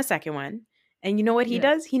got him a second one. And you know what he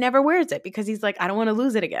does? He never wears it because he's like, I don't want to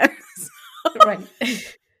lose it again. Right.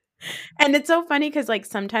 And it's so funny because like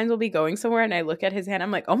sometimes we'll be going somewhere and I look at his hand.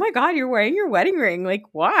 I'm like, oh my God, you're wearing your wedding ring. Like,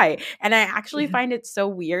 why? And I actually find it so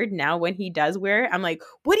weird now when he does wear it. I'm like,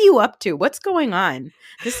 what are you up to? What's going on?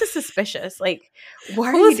 This is suspicious. Like, why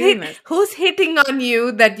are you doing this? Who's hitting on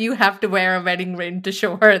you that you have to wear a wedding ring to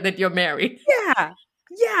show her that you're married? Yeah.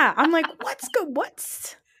 I'm like, what's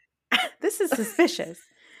this is suspicious.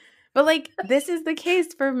 But like, this is the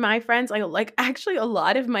case for my friends. Like actually a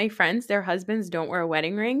lot of my friends, their husbands don't wear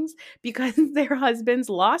wedding rings because their husbands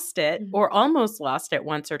lost it or almost lost it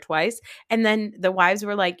once or twice. And then the wives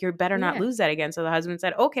were like, you better not lose that again. So the husband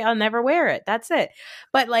said, okay, I'll never wear it. That's it.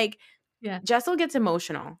 But like, Jessel gets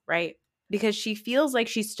emotional, right? Because she feels like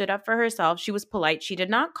she stood up for herself. She was polite. She did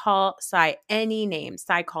not call Sai any names.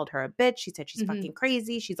 Sai called her a bitch. She said she's fucking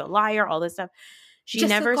crazy. She's a liar, all this stuff. She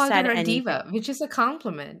never said her a anything. Diva, which is a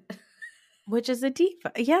compliment. Which is a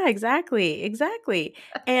diva. Yeah, exactly.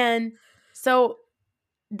 And so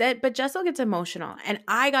but Jessel gets emotional. And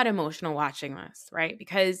I got emotional watching this, right?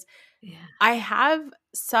 Because I have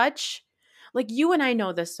such, like, you and I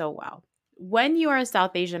know this so well. When you are a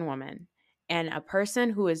South Asian woman and a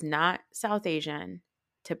person who is not South Asian,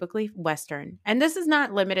 typically Western, and this is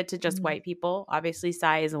not limited to just white people. Obviously,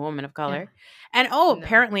 Sai is a woman of color. And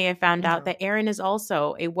apparently I found out that Erin is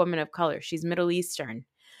also a woman of color. She's Middle Eastern.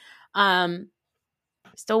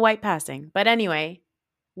 Still white passing. But anyway,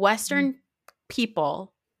 Western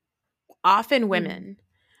people, often women,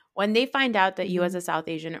 when they find out that you as a South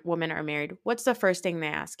Asian woman are married, what's the first thing they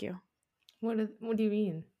ask you? What do you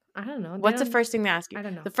mean? I don't know. What's the first thing they ask you? I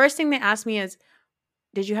don't know. The first thing they ask me is,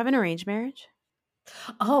 did you have an arranged marriage?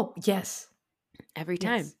 Oh, yes. Every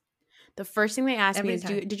time. Yes. The first thing they ask me is,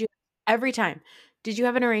 every time, did you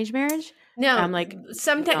have an arranged marriage? No. I'm like,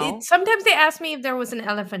 sometimes they ask me if there was an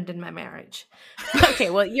elephant in my marriage.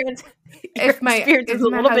 Okay, well, if my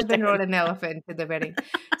husband wrote an elephant to the wedding.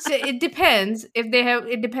 So it depends.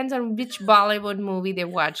 It depends on which Bollywood movie they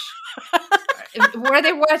watch. Were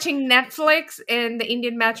they watching Netflix and the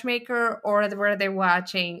Indian Matchmaker, or were they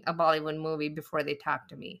watching a Bollywood movie before they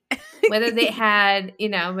talked to me? Whether they had,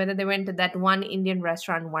 whether they went to that one Indian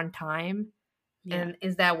restaurant one time, and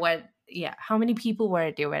is that what? Yeah. How many people were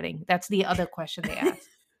at your wedding? That's the other question they ask.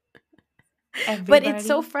 But it's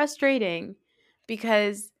so frustrating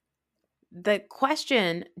because the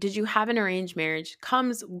question, did you have an arranged marriage,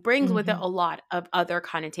 brings with it a lot of other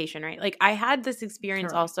connotation, right? Like I had this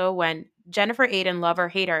experience also when Jennifer Aiden, love or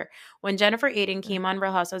hate her, when Jennifer Aiden came on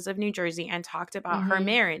Real Housewives of New Jersey and talked about her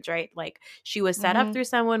marriage, right? Like she was set up through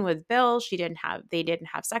someone with Bill. They didn't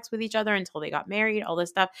have sex with each other until they got married, all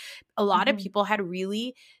this stuff. A lot of people had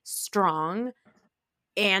really strong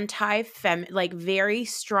like very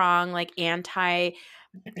strong, like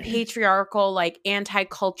anti-patriarchal, like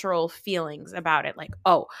anti-cultural feelings about it. Like,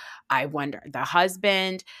 oh, I wonder, the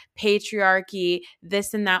husband, patriarchy,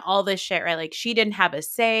 this and that, all this shit, right? Like, she didn't have a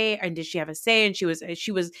say, and did she have a say? And she was,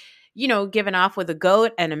 given off with a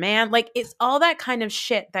goat and a man. Like, it's all that kind of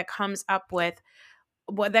shit that comes up with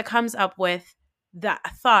the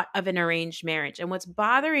thought of an arranged marriage. And what's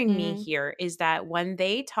bothering me here is that when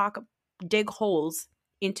they dig holes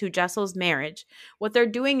into Jessel's marriage, what they're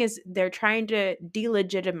doing is they're trying to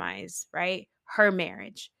delegitimize, right, her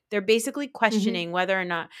marriage. They're basically questioning whether or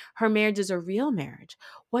not her marriage is a real marriage.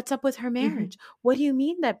 What's up with her marriage? What do you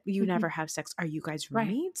mean that you never have sex? Are you guys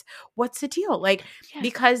roommates? What's the deal? Like,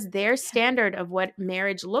 because their standard of what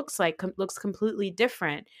marriage looks like looks completely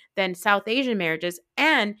different than South Asian marriages.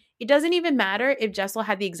 And it doesn't even matter if Jessel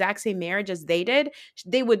had the exact same marriage as they did.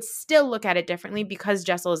 They would still look at it differently because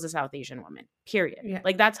Jessel is a South Asian woman, period. Yeah.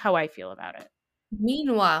 Like, that's how I feel about it.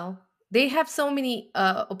 Meanwhile, they have so many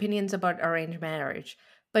opinions about arranged marriage.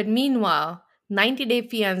 But meanwhile, 90 Day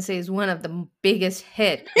Fiancé is one of the biggest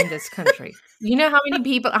hit in this country. You know how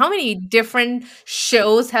many different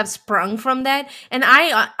shows have sprung from that? And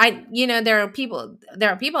there are people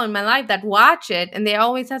in my life that watch it, and they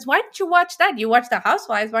always ask, "Why didn't you watch that? You watch The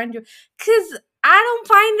Housewives, why didn't you?" Because I don't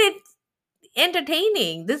find it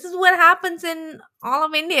entertaining. This is what happens in all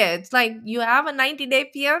of India. It's like you have a 90-day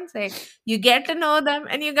fiance, you get to know them,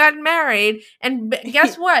 and you got married. And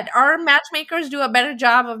guess what? Our matchmakers do a better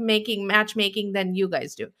job of making matchmaking than you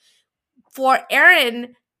guys do. For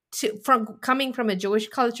Aaron coming from a Jewish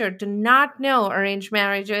culture to not know arranged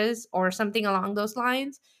marriages or something along those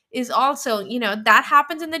lines is also, that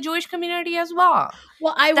happens in the Jewish community as well.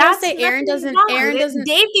 Well, I will say Aaron doesn't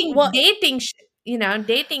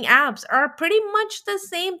dating apps are pretty much the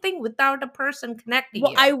same thing without a person connecting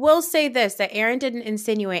you. I will say this, that Aaron didn't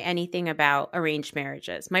insinuate anything about arranged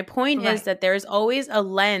marriages. My point is that there's always a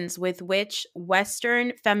lens with which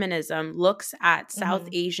Western feminism looks at South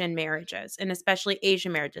Asian marriages, and especially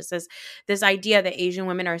Asian marriages. This idea that Asian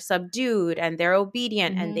women are subdued and they're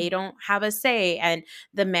obedient and they don't have a say and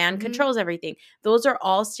the man controls everything. Those are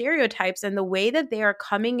all stereotypes. And the way that they are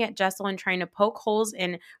coming at Jessel and trying to poke holes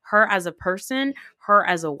in her as a person, her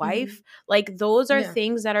as a wife, like those are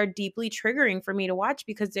things that are deeply triggering for me to watch,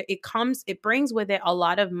 because it brings with it a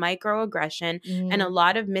lot of microaggression and a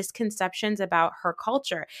lot of misconceptions about her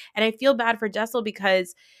culture. And I feel bad for Jessel,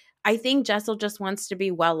 because I think Jessel just wants to be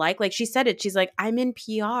well liked. Like, she said it. She's like, I'm in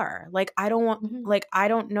PR. Like, I don't want, like, I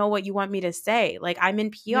don't know what you want me to say. Like, I'm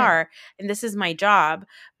in PR and this is my job.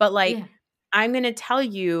 But like, I'm going to tell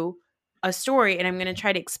you a story and I'm going to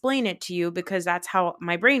try to explain it to you because that's how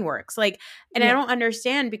my brain works. Like, and I don't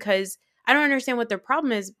understand, because I don't understand what their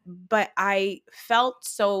problem is, but I felt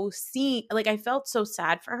so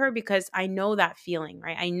sad for her, because I know that feeling,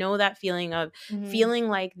 right? I know that feeling of feeling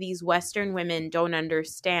like these Western women don't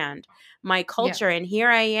understand my culture. And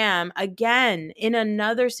here I am again in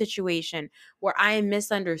another situation where I am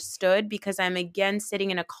misunderstood, because I'm again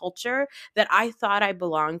sitting in a culture that I thought I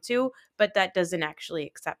belonged to, but that doesn't actually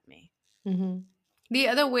accept me. The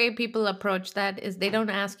other way people approach that is they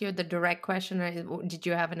don't ask you the direct question, did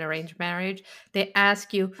you have an arranged marriage? They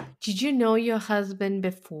ask you, did you know your husband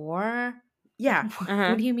before? Yeah.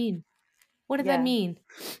 What do you mean? What does that mean?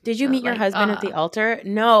 Did you meet your husband at the altar?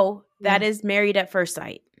 No, that is Married at First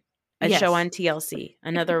Sight, a show on TLC,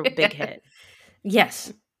 another big hit.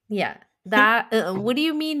 Yes. Yeah. That. What do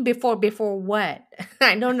you mean before? Before what?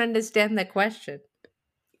 I don't understand the question.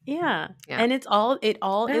 Yeah. And there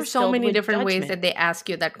are so many different ways that they ask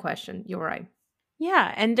you that question. You're right.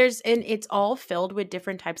 Yeah. And it's all filled with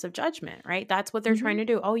different types of judgment, right? That's what they're trying to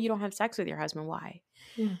do. Oh, you don't have sex with your husband. Why?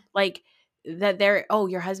 Like that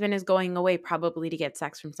your husband is going away probably to get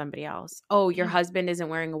sex from somebody else. Oh, your husband isn't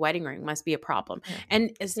wearing a wedding ring. Must be a problem.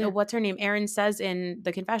 And so what's her name? Erin says in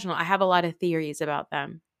the confessional, I have a lot of theories about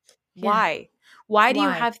them. Why? Why do you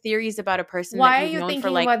have theories about a person that you've known for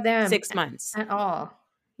like 6 months? At all?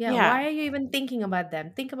 Yeah, why are you even thinking about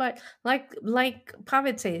them? Think about, like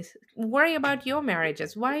Pavid says, worry about your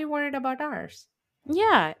marriages. Why are you worried about ours?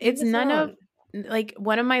 Yeah, it's none of, like,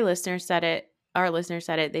 one of my listeners said it, our listeners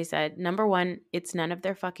said it, they said, number one, it's none of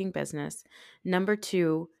their fucking business. Number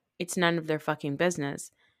two, it's none of their fucking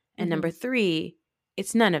business. And number three,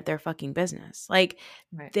 it's none of their fucking business. Like,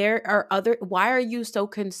 there are why are you so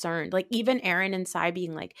concerned? Like, even Aaron and Sai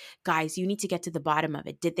being like, guys, you need to get to the bottom of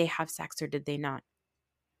it. Did they have sex or did they not?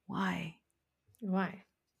 Why?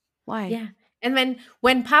 Yeah. And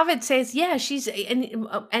when Pavid says, yeah, she's,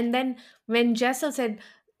 and then when Jessel said,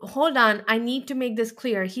 hold on, I need to make this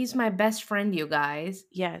clear. He's my best friend, you guys.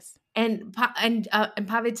 Yes. And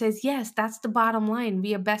Pavid says, yes, that's the bottom line.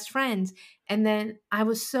 We are best friends. And then I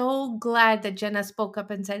was so glad that Jenna spoke up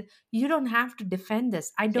and said, you don't have to defend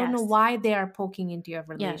this. I don't know why they are poking into your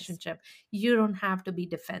relationship. You don't have to be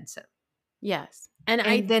defensive. Yes.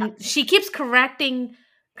 And then she keeps correcting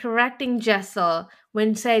Jessel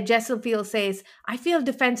when Jessel says, I feel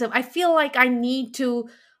defensive. I feel like I need to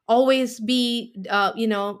always be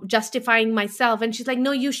justifying myself. And she's like,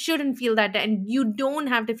 no, you shouldn't feel that, and you don't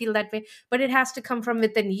have to feel that way, but it has to come from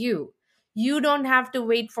within you. You don't have to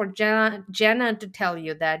wait for Jenna to tell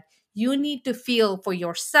you that. You need to feel for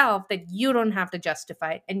yourself that you don't have to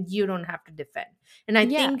justify and you don't have to defend. And I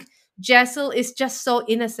think Jessel is just so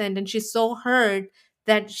innocent, and she's so hurt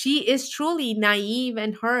that she is truly naive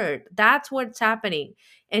and hurt. That's what's happening.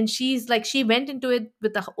 And she's like, she went into it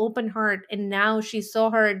with an open heart, and now she's so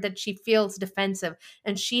hurt that she feels defensive,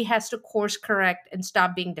 and she has to course correct and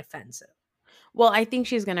stop being defensive. Well, I think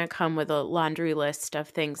she's going to come with a laundry list of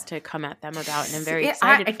things to come at them about, and I'm very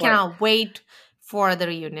excited I cannot wait for the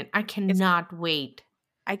reunion. I cannot wait.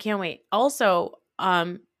 I can't wait. Also,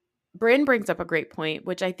 Brynn brings up a great point,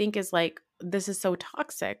 which I think is like, this is so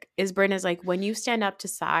toxic. Brynn is like, when you stand up to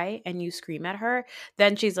Sai and you scream at her,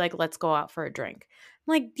 then she's like, let's go out for a drink.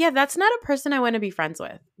 I'm like, yeah, that's not a person I want to be friends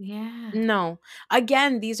with. Yeah. No.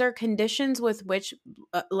 Again, these are conditions with which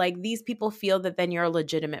like these people feel that then you're a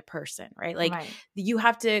legitimate person, right? Like you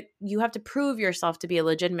have to prove yourself to be a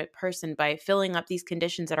legitimate person by filling up these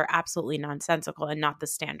conditions that are absolutely nonsensical and not the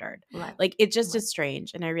standard. Right. Like it just is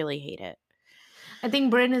strange, and I really hate it. I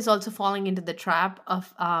think Brynn is also falling into the trap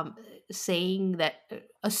of saying that,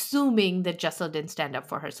 assuming that Jessel didn't stand up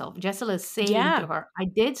for herself. Jessel is saying to her, I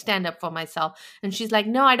did stand up for myself. And she's like,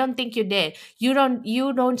 no, I don't think you did. You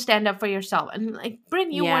don't stand up for yourself. And like,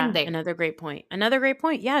 Brynn, you weren't there. Another great point.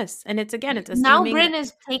 Yes. And it's assuming. Now Brynn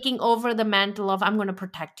is taking over the mantle of, I'm going to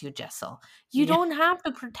protect you, Jessel. You don't have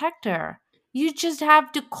to protect her. You just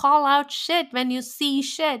have to call out shit when you see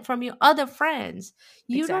shit from your other friends.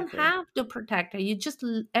 You don't have to protect her. You just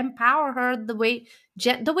empower her the way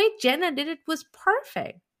Jenna did it was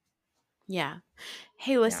perfect. Yeah.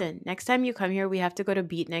 Hey, listen, next time you come here, we have to go to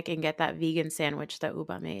Beatnik and get that vegan sandwich that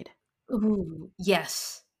Uba made. Ooh,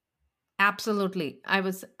 yes. Absolutely.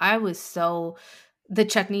 The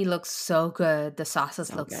chutney looks so good. The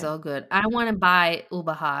sauces look so good. I want to buy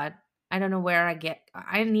Uba Hot. I don't know where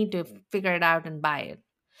I need to figure it out and buy it.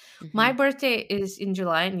 Mm-hmm. My birthday is in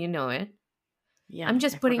July, and you know it. Yeah. I'm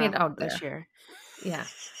just putting it out there. This year. Yeah,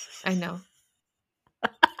 I know.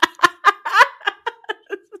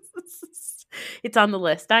 It's on the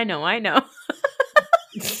list. I know.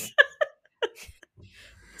 It's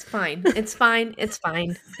fine. It's fine. It's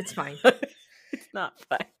fine. It's fine. It's not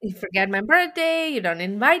fine. You forget my birthday. You don't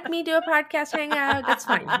invite me to a podcast hangout. That's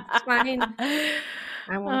fine. It's fine.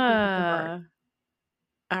 I won't keep the word.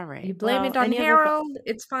 All right. You blame it on Harold.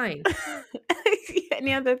 It's fine.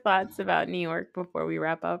 Any other thoughts about New York before we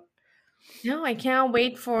wrap up? No, I can't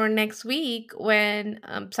wait for next week when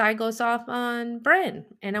Sai goes off on Brynn.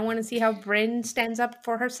 And I want to see how Brynn stands up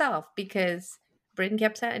for herself, because Brynn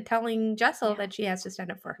kept telling Jessel that she has to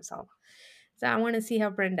stand up for herself. So I want to see how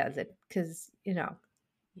Brynn does it, because,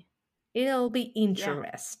 it'll be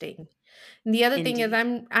interesting. Yeah. And the other thing is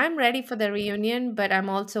I'm ready for the reunion, but I'm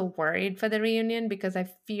also worried for the reunion because I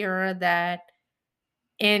fear that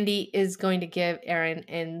Andy is going to give Aaron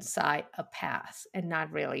and Sai a pass and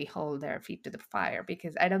not really hold their feet to the fire,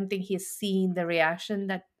 because I don't think he's seen the reaction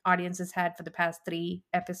that audiences had for the past 3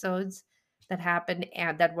 episodes that happened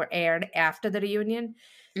and that were aired after the reunion.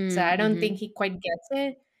 So I don't think he quite gets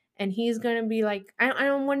it. And he's going to be like,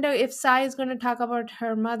 I wonder if Sai is going to talk about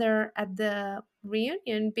her mother at the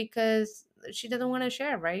reunion, because she doesn't want to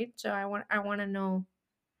share, right? So I want to know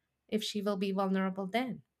if she will be vulnerable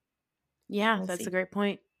then. Yeah, that's a great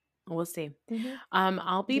point. We'll see. Mm-hmm.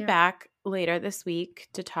 I'll be back later this week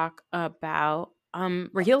to talk about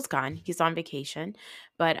Rahil's gone. He's on vacation.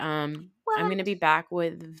 But I'm going to be back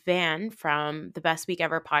with Van from the Best Week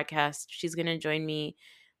Ever podcast. She's going to join me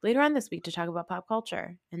later on this week to talk about pop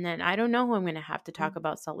culture. And then I don't know who I'm going to have to talk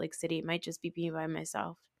about Salt Lake City. It might just be me by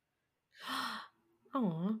myself.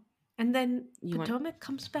 Oh, and then Potomac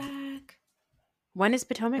comes back. When is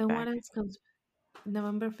Potomac back? What else comes back?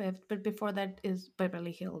 November 5th, but before that is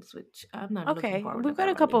Beverly Hills, which I'm not looking forward to. We've got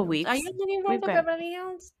a couple weeks. Are you looking forward to Beverly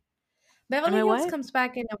Hills? Beverly Hills comes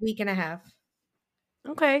back in a week and a half.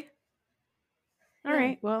 Okay. All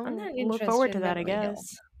right. Well, we'll look forward to that, I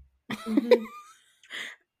guess. Mm-hmm.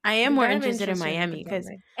 I am more interested in Miami because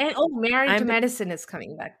Married to Medicine is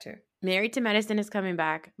coming back too. Married to Medicine is coming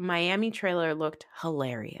back. Miami trailer looked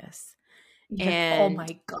hilarious. And oh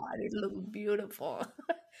my God, it looked beautiful.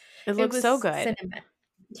 It looks so good.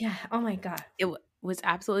 Yeah. Oh my God. It was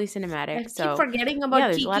absolutely cinematic. I keep forgetting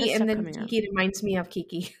about Kiki, and then Kiki reminds me of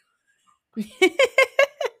Kiki.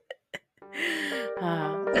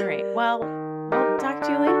 All right. Well, I'll talk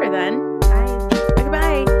to you later then. Bye.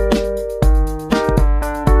 Goodbye.